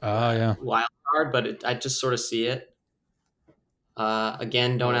yeah. wild card, but I just sort of see it.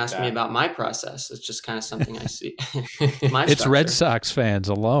 Again, don't ask me about my process. It's just kind of something I see. My It's Red structure. Sox fans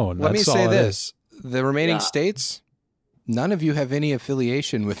alone. let me That's say all it this. is. The remaining Yeah. states, none of you have any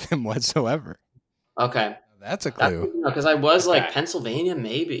affiliation with them whatsoever. Okay, That's a clue. because I was like Okay. Pennsylvania,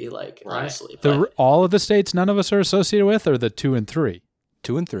 maybe like Right. honestly. But All of the states none of us are associated with, or the 2 and 3?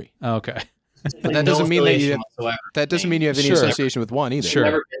 2 and 3. Okay. But that doesn't mean that you have, whatsoever. that doesn't mean you have any Sure. association with one either. Sure.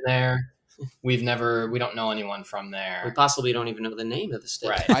 We've never been there. We don't know anyone from we there. possibly don't even know the name of the state.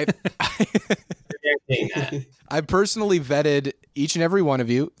 Right. I That. I personally vetted each and every one of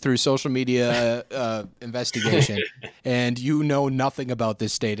you through social media investigation, and you know nothing about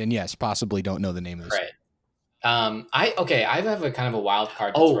this state, and yes, possibly don't know the name of the state. Right. I have a kind of a wild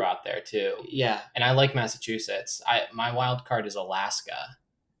card to Oh. throw out there too. Yeah, And I like Massachusetts. My wild card is Alaska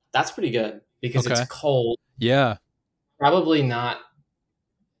that's pretty good. because Okay. it's cold, Yeah. probably not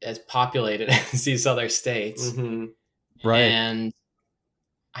as populated as these other states. hmm Right. And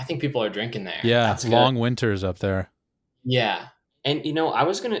I think people are drinking there. Yeah. That's good. Long winters up there. Yeah. And I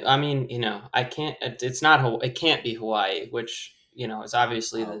was gonna. I mean, I can't. It's not. It can't be Hawaii, which is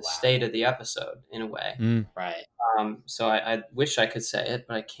obviously Oh, the wow. state of the episode in a way. Mm. Right. So I wish I could say it,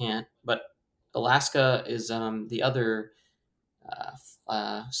 but I can't. But Alaska is the other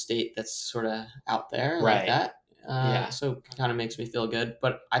state that's sort of out there like Right. that. Yeah. So it kind of makes me feel good.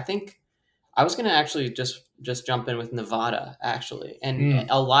 But I think I was going to actually just jump in with Nevada, actually. And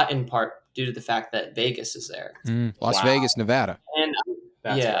a lot in part due to the fact that Vegas is there. Mm. Las Wow. Vegas, Nevada. And,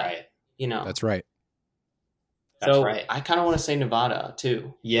 That's yeah, right. That's right. That's so right. I kind of want to say Nevada,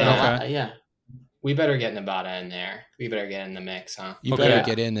 too. Yeah. But yeah. We better get Nevada in there. We better get in the mix, huh? You Okay. better Yeah.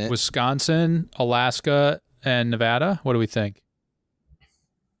 get in it. Wisconsin, Alaska, and Nevada. What do we think?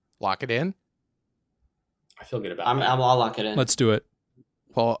 Lock it in. I feel good about I'll that. lock it in. Let's do it.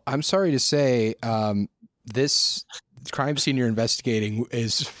 Well, I'm sorry to say, this crime scene you're investigating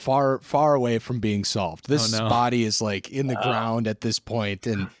is far, far away from being solved. This Oh, no. body is like in the ground at this point,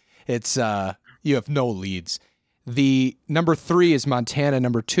 and it's you have no leads. The number 3 is Montana,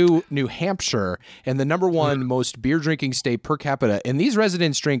 number 2, New Hampshire, and the number 1 most beer drinking state per capita. And these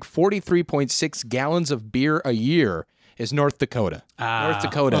residents drink 43.6 gallons of beer a year. Is North Dakota. North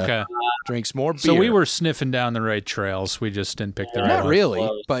Dakota Okay. drinks more beer. So we were sniffing down the right trails. We just didn't pick the right not one. really,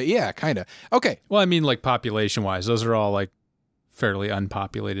 Close. but yeah, kind of. Okay, Well, I mean, like population wise, those are all like fairly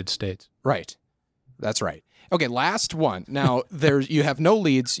unpopulated states. right. That's right. Okay, last one. Now, you have no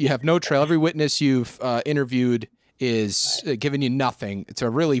leads, you have no trail. Every witness you've interviewed is giving you nothing. It's a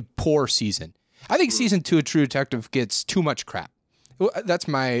really poor season. I think season 2 of True Detective gets too much crap. That's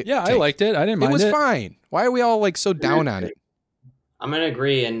my Yeah, I take. liked it. I didn't It mind was it. fine. Why are we all like so down on it? I'm going to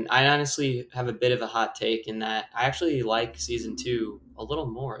agree. And I honestly have a bit of a hot take in that I actually like season 2 a little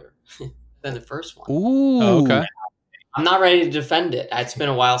more than the first one. Ooh. Oh, okay. I'm not ready to defend it. It's been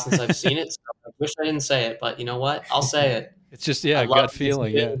a while since I've seen it. So I wish I didn't say it, but you know what? I'll say it. It's just I love gut season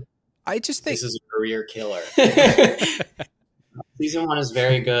feeling. Yeah. 2. I just think This is a career killer. Season 1 is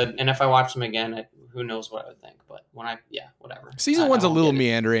very good. And if I watch them again, who knows what I would think. But whatever. season I 1's a don't little get it.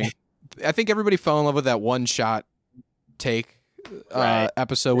 meandering. I think everybody fell in love with that one shot take Right.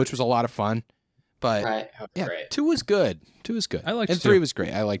 episode, which was a lot of fun. But Right. yeah, Great. 2 was good. 2 was good. I liked and 2. 3 was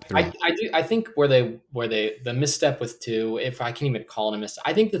great. I liked 3. I think where the misstep with 2, if I can even call it a misstep,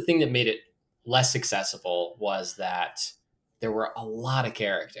 I think the thing that made it less accessible was that there were a lot of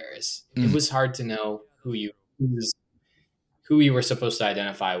characters. It Mm. was hard to know who you were supposed to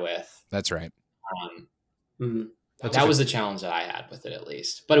identify with. That's right. Mhm. That was the challenge that I had with it, at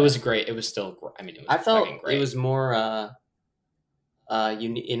least. But it was great. It was still. I mean, it was. I felt fucking great. it was more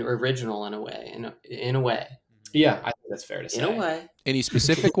original in a way. In a way. Yeah, I think that's fair to say. In a way. Any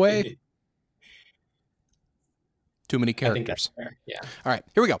specific way? Too many I think that's characters. fair. Yeah. All right,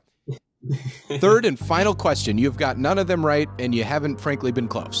 here we go. Third and final question. You've got none of them right, and you haven't, frankly, been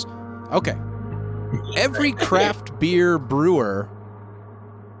close. Okay. Every craft beer brewer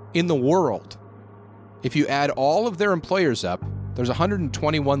in the world, if you add all of their employers up, there's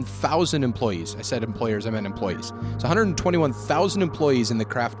 121,000 employees. I said employers, I meant employees. So 121,000 employees in the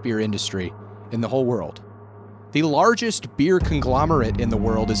craft beer industry in the whole world. The largest beer conglomerate in the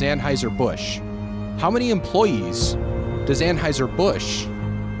world is Anheuser-Busch. How many employees does Anheuser-Busch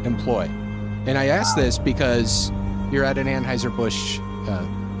employ? And I ask this because you're at an Anheuser-Busch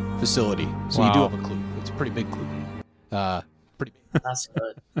facility, so you do have a clue. It's a pretty big clue. Pretty big. That's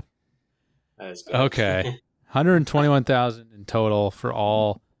good. That is good. Okay. 121,000 in total for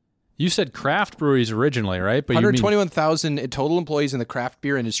all. You said craft breweries originally, right? But 121,000 total employees in the craft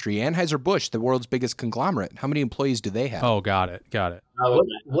beer industry. Anheuser-Busch, the world's biggest conglomerate. How many employees do they have? Oh, got it.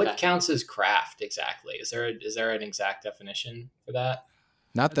 What counts as craft exactly? Is there an exact definition for that?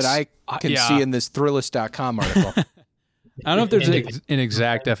 Not that I can see in this Thrillist.com article. I don't know if there's an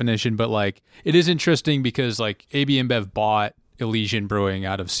exact definition, but like it is interesting because like AB InBev bought Elysian Brewing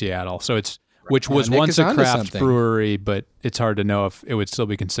out of Seattle, so which was Nick once is a onto craft something. brewery, but it's hard to know if it would still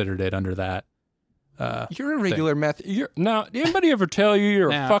be considered it under that. You're a regular meth. Now, anybody ever tell you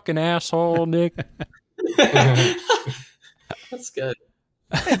you're a fucking asshole, Nick? That's good.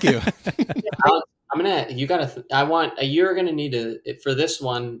 Thank you. You're gonna need to, for this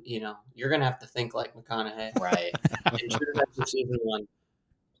one, you're gonna have to think like McConaughey. Right. In True Detective season 1.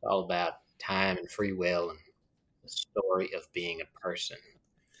 It's all about time and free will and the story of being a person.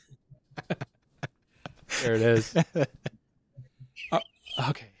 There it is.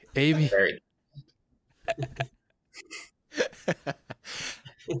 Okay, AB. Very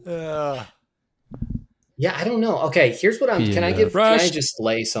Yeah, I don't know. Okay, here's what I'm. Can I just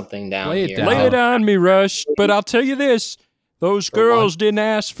lay something down Lay it here? down. Lay it on me, Rush. But I'll tell you this: those girls didn't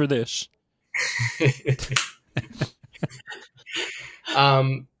ask for this.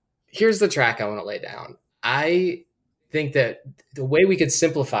 Here's the track I want to lay down. I think that the way we could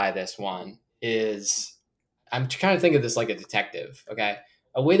simplify this one is, I'm trying to think of this like a detective. Okay,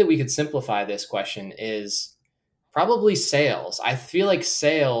 a way that we could simplify this question is probably sales. I feel like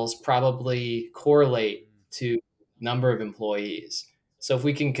sales probably correlate to number of employees. So if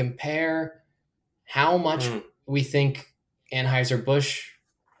we can compare how much we think Anheuser-Busch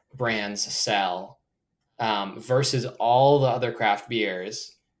brands sell versus all the other craft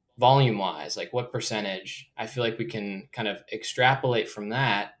beers, volume wise, like what percentage, I feel like we can kind of extrapolate from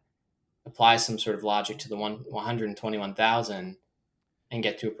that, apply some sort of logic to the 121,000 and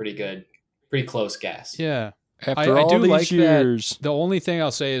get to a pretty close guess. Yeah. After I all do these like years, that. The only thing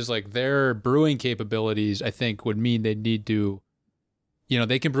I'll say is like their brewing capabilities, I think, would mean they need to,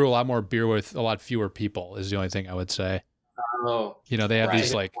 they can brew a lot more beer with a lot fewer people is the only thing I would say. Oh, They have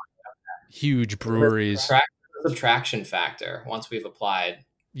these like huge breweries. Subtraction factor once we've applied.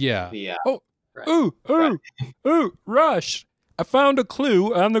 Yeah. The, ooh, Rush! I found a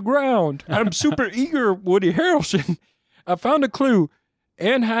clue on the ground. I'm super eager, Woody Harrelson. I found a clue.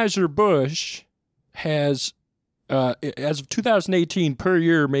 Anheuser-Busch has, as of 2018, per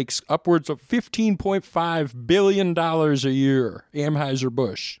year makes upwards of $15.5 billion a year.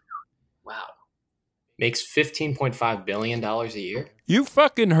 Anheuser-Busch. Wow. Makes $15.5 billion a year? You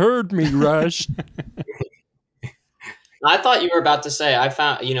fucking heard me, Rush. I thought you were about to say, I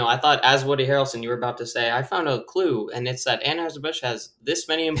thought as Woody Harrelson, you were about to say, I found a clue, and it's that Anheuser-Busch has this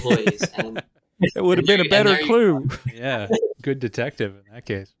many employees. And It would have been a better clue. Yeah. Good detective in that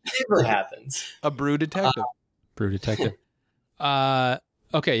case. It never happens. A brew detective. Brew detective.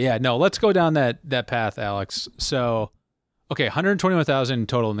 Okay, yeah, no, let's go down that path, Alex. So, okay, 121,000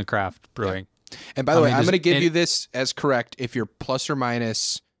 total in the craft brewing. Yeah. And by the way, I'm going to give you this as correct if you're plus or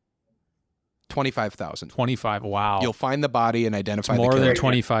minus 25,000. 25. Wow. You'll find the body and identify more the than killer.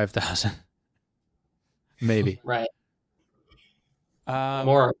 25,000. Maybe. Right.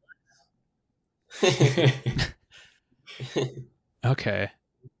 More. Okay.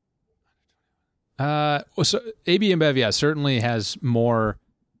 So AB InBev, certainly has more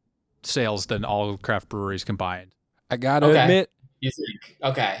sales than all craft breweries combined. I gotta admit. You think?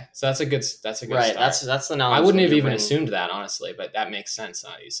 Okay, so that's a good right. Start. That's the knowledge. I wouldn't have even assumed that, honestly, but that makes sense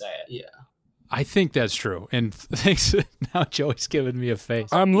now you say it. Yeah. I think that's true. And thanks. Now Joey's giving me a face.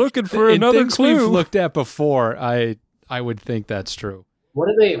 I'm looking for another things clue. We've looked at before. I would think that's true. What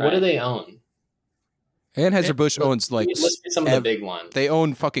do they own? Anheuser-Busch owns like let's get some of the big ones. They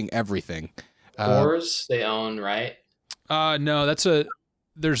own fucking everything. Coors, they own, right? No,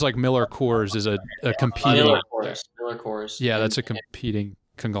 there's like Miller Coors is a competing. Miller Coors. Yeah, that's a competing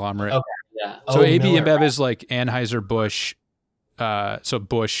conglomerate. Okay, yeah. So AB InBev is like Anheuser-Busch, so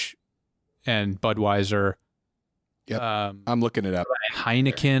Busch and Budweiser. Yep. I'm looking it up.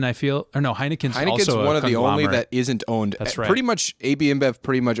 Heineken, I feel. Or no, Heineken's also one of the only conglomerate. that isn't owned. That's right. Pretty much AB InBev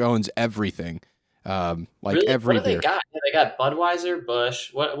pretty much owns everything. Like really? every what do beer. They got? Yeah, they got Budweiser,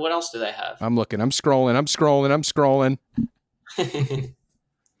 Busch. What else do they have? I'm looking. I'm scrolling.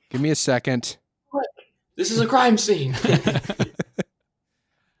 Give me a second. This is a crime scene.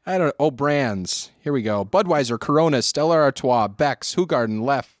 I don't know. Oh, brands. Here we go. Budweiser, Corona, Stella Artois, Beck's, Hoegaarden,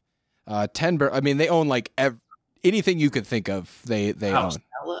 Leff, Tenber. I mean, they own like anything you could think of. They own.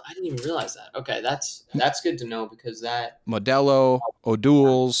 Stella? I didn't even realize that. Okay, that's good to know because that Modelo,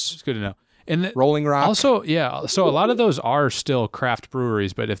 O'Doul's. It's good to know. And Rolling Rock. Also, yeah. So a lot of those are still craft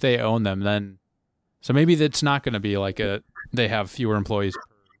breweries, but if they own them, then so maybe that's not going to be like they have fewer employees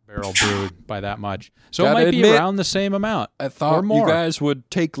per barrel brewed by that much. So it might be around the same amount. I thought more. you guys would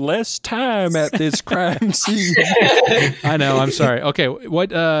take less time at this crime scene. I know. I'm sorry. Okay.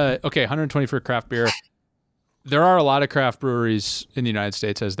 What? Okay. 120 for craft beer. There are a lot of craft breweries in the United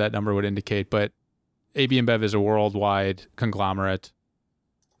States, as that number would indicate, but AB InBev is a worldwide conglomerate.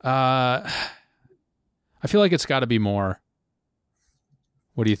 I feel like it's got to be more.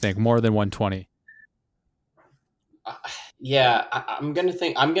 What do you think? More than 120? Yeah, I'm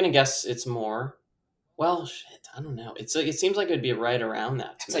gonna guess it's more. Well, shit, I don't know. It seems like it'd be right around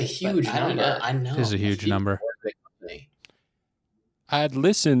that. It's a huge number. I know. It is a huge number. I'd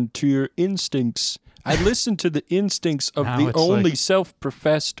listen to your instincts. I'd listen to the instincts of Now the it's only like-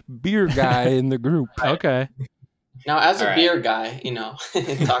 self-professed beer guy in the group. Okay. Now, as a All beer guy,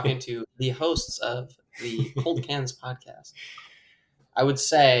 talking to the hosts of the Cold Cans podcast, I would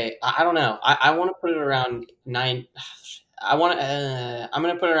say I don't know. I want to put it around 9. I'm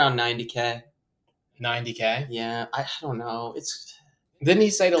gonna put it around 90K. 90K. Yeah, I don't know. It's Didn't he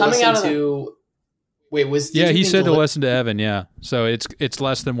say to Coming out listen of to? Wait, did Yeah, you he think said to listen to Evan. Yeah, so it's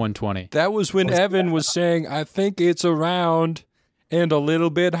less than 120. That was when Evan was saying, I think it's around and a little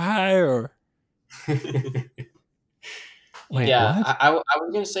bit higher. Wait, yeah, what? I was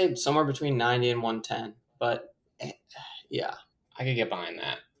gonna say somewhere between 90 and 110, but yeah. I could get behind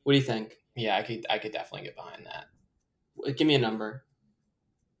that. What do you think? Yeah, I could definitely get behind that. Give me a number.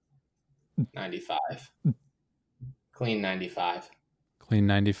 95. Clean 95. Clean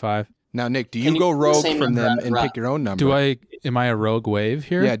 95. Now, Nick, do Can you you go do the rogue same from number them as and Rob? pick your own number? Am I a rogue wave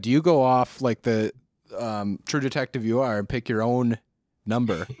here? Yeah, do you go off like the true detective you are and pick your own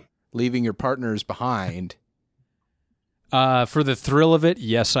number, leaving your partners behind? For the thrill of it,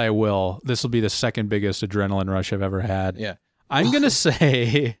 yes, I will. This will be the second biggest adrenaline rush I've ever had. Yeah. I'm going to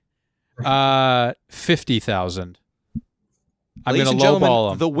say 50,000. I'm Ladies going and to gentlemen, lowball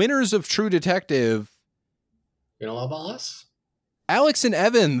them. the winners of True Detective, You gonna lowball us? Alex and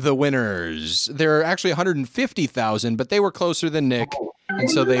Evan, the winners. They're actually 150,000, but they were closer than Nick, and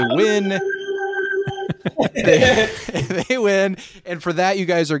so they win. They win, and for that, you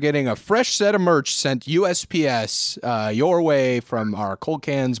guys are getting a fresh set of merch sent USPS your way from our Cold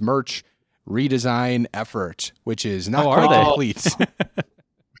Cans merch redesign effort, which is not Oh, are quite they? complete.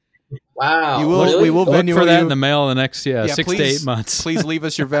 Wow. You will- really? we will Look Venmo for that you. in the mail in the next 6 to please- 8 months. Please leave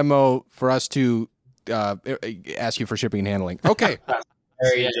us your Venmo for us to ask you for shipping and handling. Okay.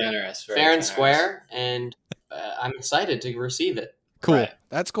 Very generous. Very Fair and generous. square, and I'm excited to receive it. Cool. Right.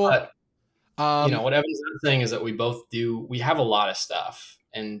 That's cool. But, Um, what Evan's saying is that we have a lot of stuff,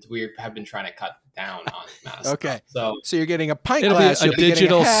 and we have been trying to cut down on the amount of Okay. stuff. so you're getting a pint It'll glass. be a you'll be getting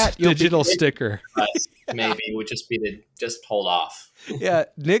digital a hat, you'll be- digital sticker. So maybe would just be to just hold off. Yeah,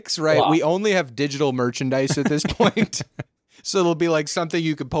 Nick's right. Wow. We only have digital merchandise at this point. So it'll be like something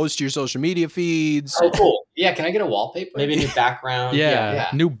you could post to your social media feeds. Oh, cool. Yeah, can I get a wallpaper? Maybe a new background. Yeah, yeah.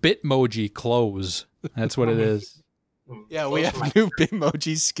 new Bitmoji clothes. That's what it is. Yeah, we Close for have new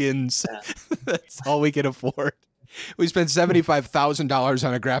Bitmoji skins. Yeah. That's all we can afford. We spent $75,000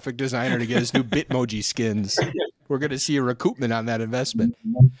 on a graphic designer to get us new Bitmoji skins. We're going to see a recoupment on that investment.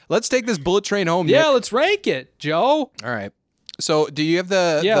 Let's take this bullet train home. Yeah, Nick. let's rank it, Joe. All right. So, do you have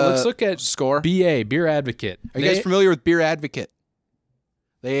the Let's look at score? BA, Beer Advocate. Are you guys familiar with Beer Advocate?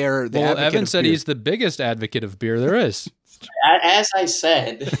 They are the Well, advocate Evan of said beer. he's the biggest advocate of beer there is. As I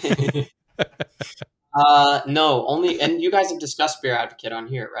said. No, only, and you guys have discussed Beer Advocate on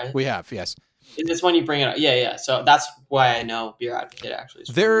here, right? We have, yes. Is this when you bring it up? Yeah. So that's why I know Beer Advocate actually. Is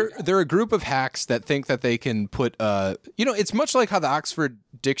from you guys. They're a group of hacks that think that they can put it's much like how the Oxford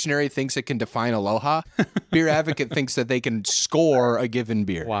Dictionary thinks it can define aloha. Beer Advocate thinks that they can score a given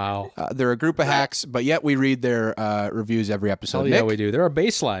beer. Wow. They're a group of hacks, but yet we read their reviews every episode. Hell yeah, Nick? we do. They're a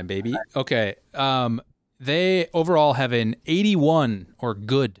baseline, baby. Okay. They overall have an 81 or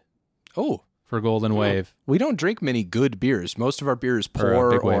good Oh, for Golden Wave. we don't drink many good beers. Most of our beer is Or,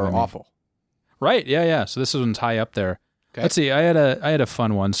 poor Big Wave, or I mean. awful. Right. Yeah. So this one's high up there. Okay. Let's see. I had a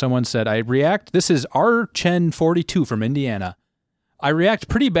fun one. Someone said, I react. This is R Chen 42 from Indiana. I react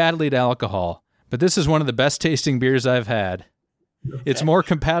pretty badly to alcohol, but this is one of the best tasting beers I've had. It's more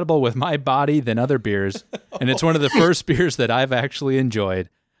compatible with my body than other beers, and it's one of the first beers that I've actually enjoyed.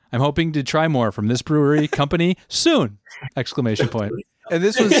 I'm hoping to try more from this brewery company soon! ! And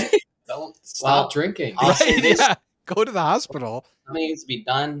this was Don't stop drinking. I'll say this. yeah, go to the hospital. Something needs to be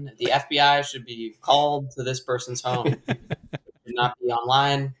done. The FBI should be called to this person's home. Should not be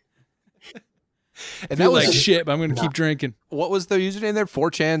online. And Feel that was like shit, but I'm going to keep drinking. what was the username there?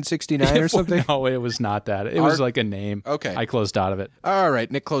 4chan69 or something? No, it was not that. It was like a name. Okay. I closed out of it. All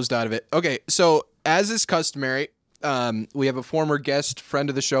right, Nick closed out of it. Okay, so as is customary, we have a former guest, friend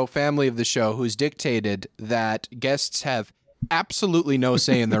of the show, family of the show, who's dictated that guests have absolutely no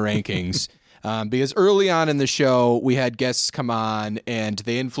say in the rankings. Because early on in the show, we had guests come on and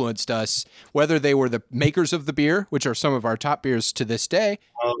they influenced us, whether they were the makers of the beer, which are some of our top beers to this day,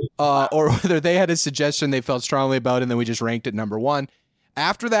 or whether they had a suggestion they felt strongly about and then we just ranked it number one.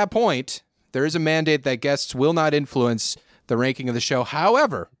 After that point, there is a mandate that guests will not influence the ranking of the show.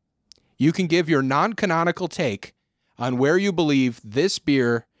 However, you can give your non-canonical take on where you believe this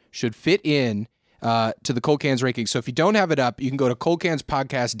beer should fit in to the Cold Cans rankings. So if you don't have it up, you can go to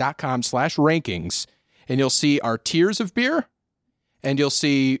coldcanspodcast.com/rankings and you'll see our tiers of beer and you'll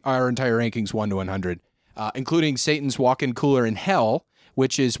see our entire rankings 1 to 100, including Satan's Walk-In Cooler in Hell,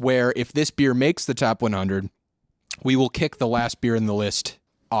 which is where if this beer makes the top 100, we will kick the last beer in the list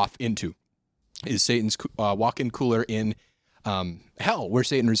off into, is Satan's Walk-In Cooler in Hell, where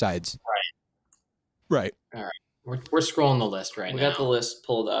Satan resides. Right. All right. We're scrolling the list right We now. got the list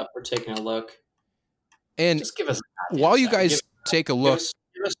pulled up. We're taking a look. And Just give us a goddamn while you second. guys take a look,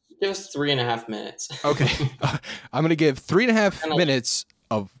 Give us 3.5 minutes. okay, I'm going to give 3.5 minutes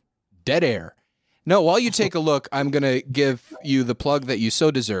of dead air. No, while you take a look, I'm going to give you the plug that you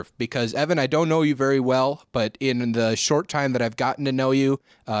so deserve, because Evan, I don't know you very well, but in the short time that I've gotten to know you,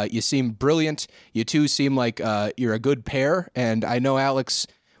 you seem brilliant. You two seem like you're a good pair, and I know Alex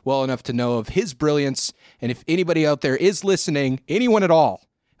well enough to know of his brilliance. And if anybody out there is listening, anyone at all,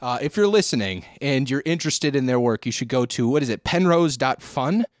 if you're listening and you're interested in their work, you should go to, what is it,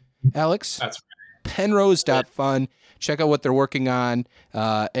 penrose.fun, Alex? That's right. Penrose.fun. Check out what they're working on,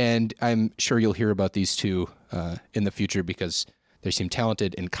 and I'm sure you'll hear about these two in the future because they seem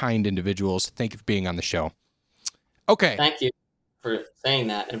talented and kind individuals. Thank you for being on the show. Okay. Thank you for saying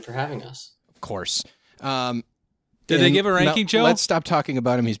that and for having us. Of course. Did they give a ranking, Joe? Let's stop talking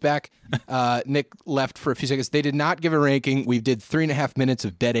about him. He's back. Nick left for a few seconds. They did not give a ranking. We did 3.5 minutes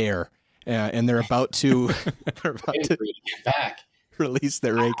of dead air, and they're about to, Get back. release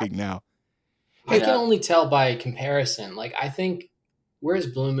their ranking now. I can only tell by comparison. Like, I think, where's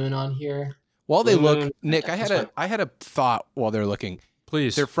Blue Moon on here? While they Blue look, Moon. Nick, I had a thought while they're looking.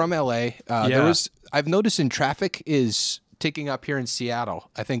 Please. They're from LA. I've noticed in traffic is ticking up here in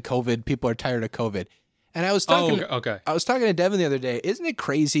Seattle. I think people are tired of COVID. And I was talking I was talking to Devin the other day. Isn't it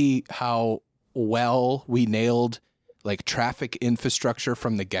crazy how well we nailed like traffic infrastructure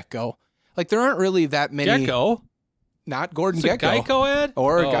from the get-go? Like there aren't really that many Gecko? Not Gordon It's a Gekko. Geico ad?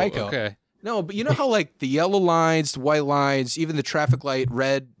 Or a Oh, Geico. Okay. No, but you know how like the yellow lines, the white lines, even the traffic light,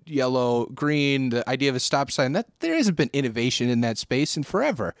 red, yellow, green, the idea of a stop sign, that there hasn't been innovation in that space in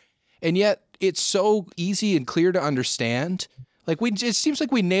forever. And yet it's so easy and clear to understand. Like it seems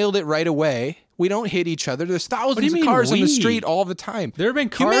like we nailed it right away. We don't hit each other. There's thousands of cars on the street all the time. There have been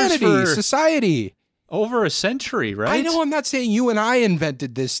cars Humanity, for society. over a century, right? I know I'm not saying you and I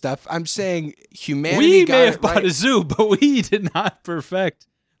invented this stuff. I'm saying humanity We got may it have bought right. a zoo, but we did not perfect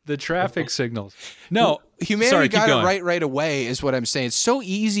the traffic signals. No, Humanity sorry, keep got it going. right away is what I'm saying. It's so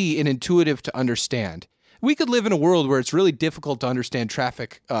easy and intuitive to understand. We could live in a world where it's really difficult to understand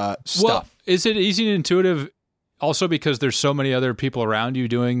traffic Well, stuff. is it easy and intuitive also because there's so many other people around you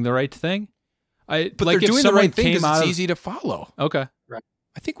doing the right thing? But like they're if doing the someone right thing came because out it's of- easy to follow. Okay.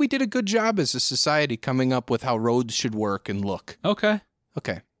 I think we did a good job as a society coming up with how roads should work and look. Okay.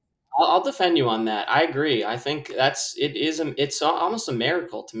 Okay. I'll defend you on that. I agree. I think it's almost a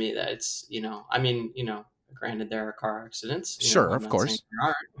miracle to me that it's, I mean, granted there are car accidents. Sure, I'm of not course. saying there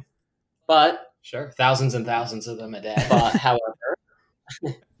aren't. But Sure. Thousands and thousands of them a day. however,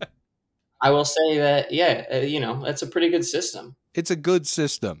 I will say that, it's a pretty good system. It's a good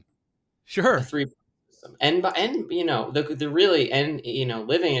system. Sure. A 3 system. And the really, and,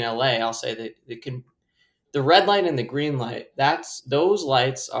 living in LA, I'll say that the red light and the green light, those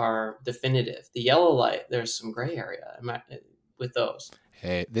lights are definitive. The yellow light, there's some gray area with those.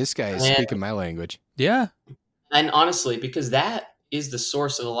 Hey, this guy is And- speaking my language. Yeah. And honestly, because that is the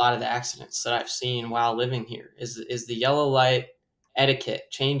source of a lot of the accidents that I've seen while living here, is the yellow light etiquette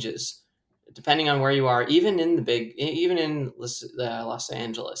changes depending on where you are, even in Los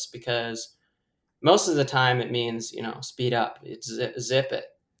Angeles, because most of the time it means, speed up. It's zip it.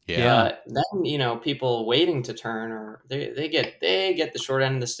 Yeah. Then, people waiting to turn, or they get the short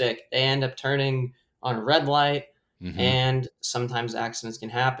end of the stick. They end up turning on a red light, and sometimes accidents can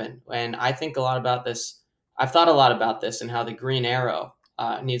happen. And I think a lot about this. I've thought a lot about this and how the green arrow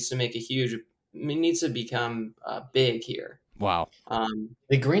needs to become big here. Wow.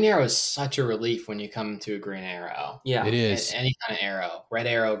 The green arrow is such a relief when you come to a green arrow. Yeah, it is. Any kind of arrow, red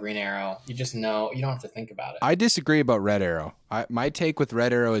arrow, green arrow, you just know, you don't have to think about it. I disagree about red arrow. My take with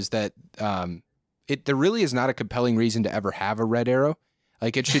red arrow is that there really is not a compelling reason to ever have a red arrow.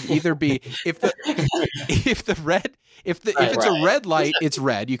 Like it should either be if it's a red light, it's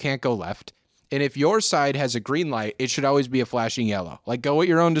red. You can't go left. And if your side has a green light, it should always be a flashing yellow. Like go at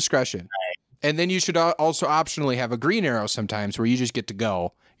your own discretion. Right. And then you should also optionally have a green arrow sometimes where you just get to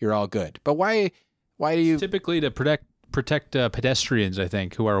go. You're all good. But why do you... Typically to protect pedestrians, I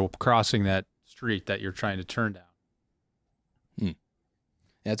think, who are crossing that street that you're trying to turn down.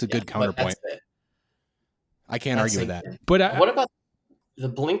 That's a good counterpoint. I can't argue with that. But what about the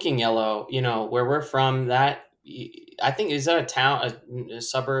blinking yellow, where we're from, that... I think, is that a town, a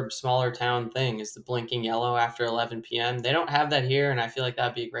suburb, smaller town thing, is the blinking yellow after 11 p.m. They don't have that here, and I feel like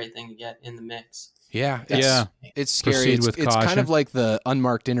that'd be a great thing to get in the mix. Yeah. It's scary. It's kind of like the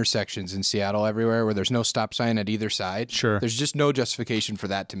unmarked intersections in Seattle everywhere where there's no stop sign at either side. Sure. There's just no justification for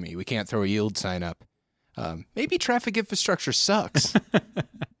that to me. We can't throw a yield sign up. Maybe traffic infrastructure sucks.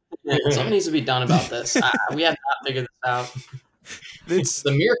 Something needs to be done about this. We have not figured this out. It's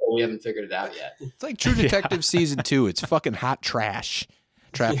the miracle we haven't figured it out yet. It's like True Detective season 2. It's fucking hot trash.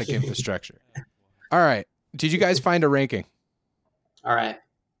 Traffic infrastructure. All right. Did you guys find a ranking? All right.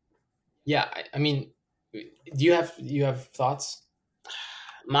 Yeah. I mean, do you have thoughts?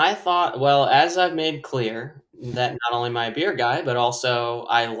 My thought, well, as I've made clear, that not only am I a beer guy, but also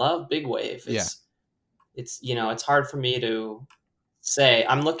I love Big Wave. It's it's hard for me to say.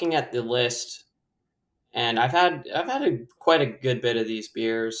 I'm looking at the list. And I've had quite a good bit of these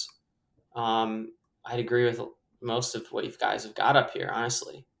beers. I'd agree with most of what you guys have got up here,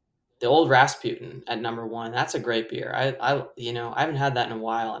 honestly. The Old Rasputin at number 1, that's a great beer. I haven't had that in a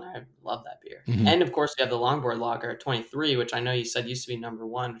while, and I love that beer. Mm-hmm. And of course, we have the Longboard Lager at 23, which I know you said used to be number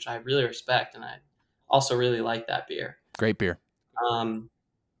 1, which I really respect, and I also really like that beer. Great beer.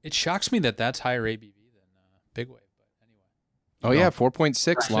 It shocks me that that's higher ABV than Big Wave, but Oh anyway. yeah,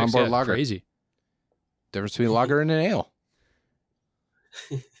 4.6 Longboard Lager. Crazy. Difference between a lager and an ale.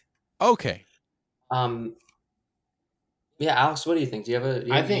 Okay. Yeah, Alex, what do you think? Do you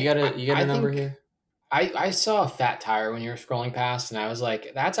have you got a number here? I saw a Fat Tire when you were scrolling past, and I was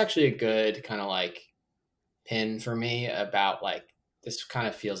like, that's actually a good kind of like pin for me about like this kind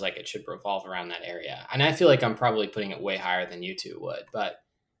of feels like it should revolve around that area. And I feel like I'm probably putting it way higher than you two would, but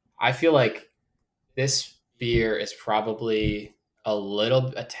I feel like this beer is probably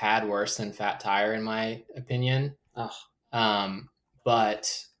a tad worse than Fat Tire in my opinion.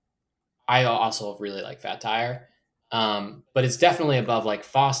 But I also really like Fat Tire. But it's definitely above like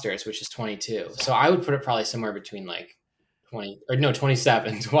Foster's, which is 22. So I would put it probably somewhere between like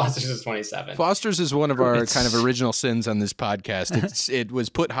 27. Foster's is 27. Foster's is one of our kind of original sins on this podcast. It was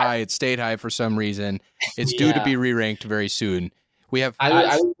put high. It stayed high for some reason. It's due to be re-ranked very soon.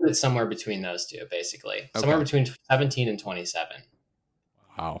 I would put it somewhere between those two, basically. Okay. Somewhere between 17 and 27.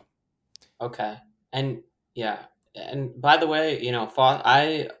 Wow. Okay. And yeah. And by the way,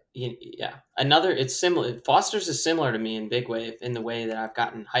 it's similar. Foster's is similar to me in Big Wave in the way that I've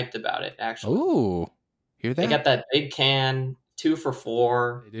gotten hyped about it, actually. Ooh. Hear that? They got that big can, 2 for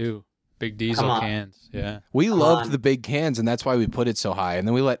 $4. They do. Big diesel cans. Yeah. We loved the big cans, and that's why we put it so high. And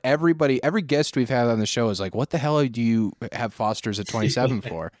then we let every guest we've had on the show is like, what the hell do you have Foster's at 27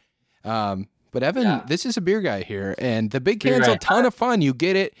 for? But Evan, this is a beer guy here, and the big can's a ton of fun. You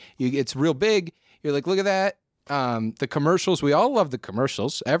get it. It's real big. You're like, look at that. The commercials, we all love the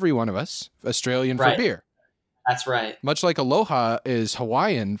commercials. Every one of us. Australian for beer. That's right. Much like Aloha is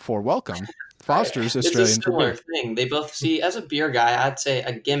Hawaiian for welcome. Foster's Australian for beer. It's a similar thing. They both see, as a beer guy, I'd say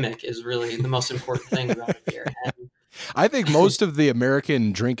a gimmick is really the most important thing about a beer. And I think most of the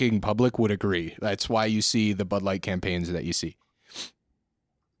American drinking public would agree. That's why you see the Bud Light campaigns that you see.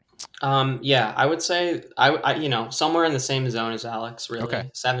 I would say I somewhere in the same zone as Alex, really.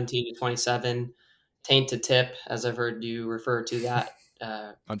 Okay. 17 to 27, taint to tip, as I've heard you refer to that.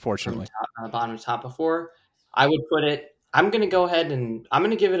 Unfortunately, on the bottom to top before. I would put it. I'm going to go ahead and I'll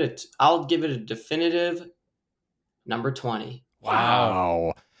give it a definitive number 20.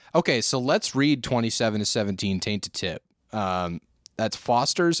 Wow. Okay, so let's read 27 to 17 taint to tip. That's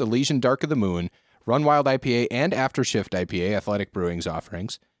Foster's Elysian Dark of the Moon, Run Wild IPA, and Aftershift IPA, Athletic Brewing's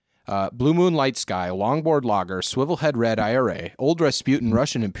offerings. Blue Moon Light Sky, Longboard Lager, Swivelhead Red IRA, Old Rasputin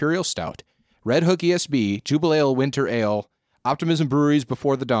Russian Imperial Stout, Red Hook ESB, Jubilee Winter Ale, Optimism Breweries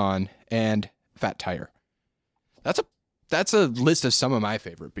Before the Dawn, and Fat Tire. That's a list of some of my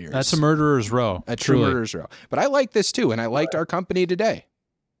favorite beers. That's a murderer's row. A true murderer's row. But I like this too, and I liked our company today.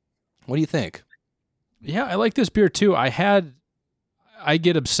 What do you think? Yeah, I like this beer too. I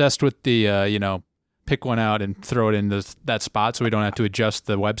get obsessed with the, pick one out and throw it in that spot so we don't have to adjust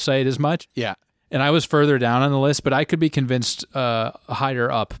the website as much. Yeah. And I was further down on the list, but I could be convinced higher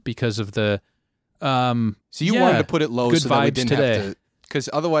up because of the. So you wanted to put it low good so that we vibes didn't today. have to, because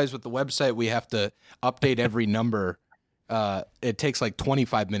otherwise with the website we have to update every number. It takes like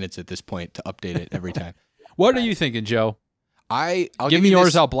 25 minutes at this point to update it every time. What are you thinking, Joe? I'll give me you yours.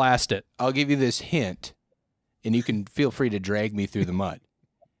 this, I'll blast it. I'll give you this hint, and you can feel free to drag me through the mud.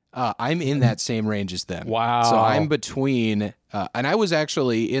 I'm in that same range as them. Wow. So I'm between, and I was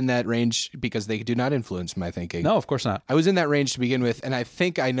actually in that range because they do not influence my thinking. No, of course not. I was in that range to begin with, and I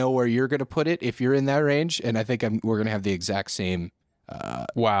think I know where you're going to put it if you're in that range, and I think we're going to have the exact same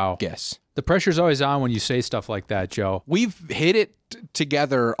guess. The pressure's always on when you say stuff like that, Joe. We've hit it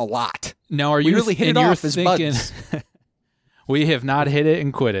together a lot. Now, we really hit it off as buds? We have not hit it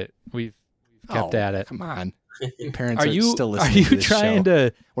and quit it. We've kept at it. Come on. Your parents are still listening Are you to this trying show.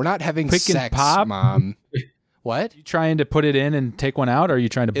 to We're not having pick and sex, pop? Mom. What? You trying to put it in and take one out, or are you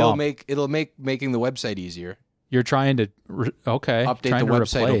trying to bump? It'll make making the website easier. You're trying to update trying the to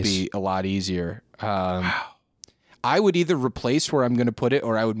website replace. will be a lot easier. I would either replace where I'm going to put it,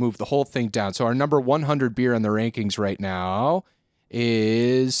 or I would move the whole thing down. So our number 100 beer on the rankings right now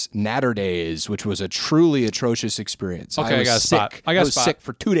is Natter Days, which was a truly atrocious experience. Okay, I got a spot. I was sick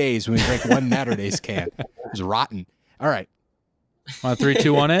for 2 days when we drank one Natter Days can. It was rotten. All right. Want 3,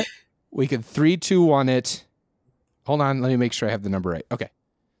 2, 1 it? We could 3, 2, 1 it. Hold on. Let me make sure I have the number right. Okay.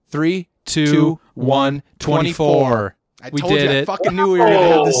 3, 2, 1, 24. I told you I fucking knew we were going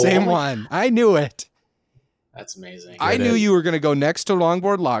to have the same one. I knew it. That's amazing. I knew you were going to go next to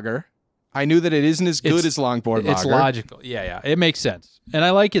Longboard Lager. I knew that it isn't as good as Longboard Lager. It's logical. Yeah. It makes sense. And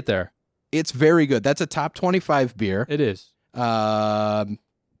I like it there. It's very good. That's a top 25 beer. It is. But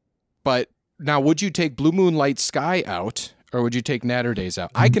now, would you take Blue Moon Light Sky out, or would you take Natter Days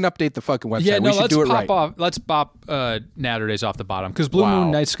out? I can update the fucking website. Yeah, no, we should do it right. Let's pop Natter Days off the bottom, because Blue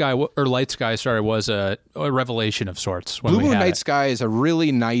Moon Night Sky or Light Sky, was a revelation of sorts. Blue Moon Night Sky is a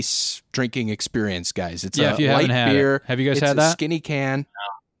really nice drinking experience, guys. It's if you light haven't beer. Have you guys had It's that? a skinny can. No.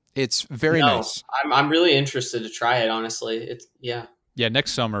 It's very nice. I'm really interested to try it. Honestly, Yeah,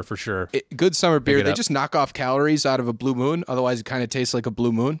 next summer for sure. Good summer beer. They just knock off calories out of a Blue Moon. Otherwise, it kind of tastes like a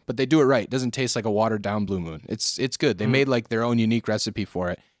Blue Moon. But they do it right. It doesn't taste like a watered down Blue Moon. It's good. They made like their own unique recipe for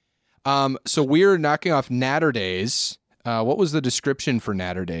it. So we're knocking off Natter Days. What was the description for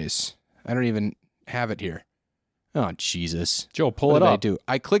Natter Days? I don't even have it here. Oh Jesus, Joe, pull it up.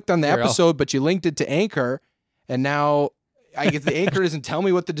 I clicked on the episode, but you linked it to Anchor, and now the Anchor doesn't tell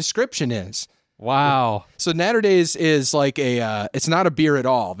me what the description is. Wow. So Natter Days is like it's not a beer at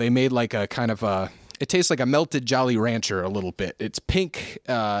all. They made like a kind of it tastes like a melted Jolly Rancher a little bit. It's pink.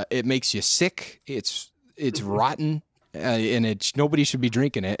 It makes you sick. It's rotten. And nobody should be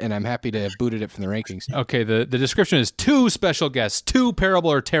drinking it, and I'm happy to have booted it from the rankings. Okay, the description is 2 special guests, 2 parable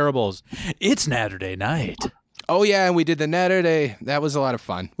or terribles. It's Natter Day night. Oh yeah, and we did the Natter Day. That was a lot of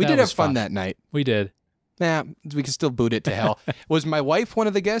fun. We did have fun that night. We did. Nah, we can still boot it to hell. Was my wife one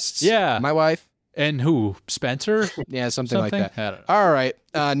of the guests? Yeah. My wife. And who? Spencer? Yeah, something like that. I don't know. All right.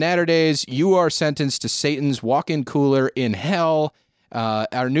 Natter Days, you are sentenced to Satan's walk-in cooler in hell.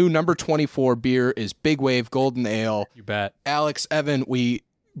 Our new number 24 beer is Big Wave Golden Ale. You bet. Alex, Evan, we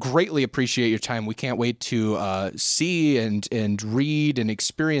greatly appreciate your time. We can't wait to see and read and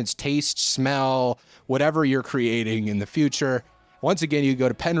experience, taste, smell, whatever you're creating in the future. Once again, you go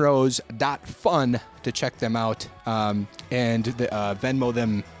to penrose.fun to check them out and Venmo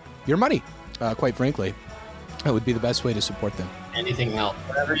them your money, quite frankly. That would be the best way to support them. Anything else?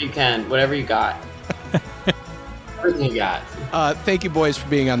 Whatever you can. Whatever you got. Everything you got. Thank you, boys, for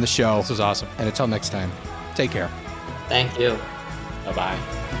being on the show. This was awesome. And until next time, take care. Thank you.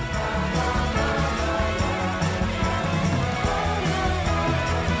 Bye-bye.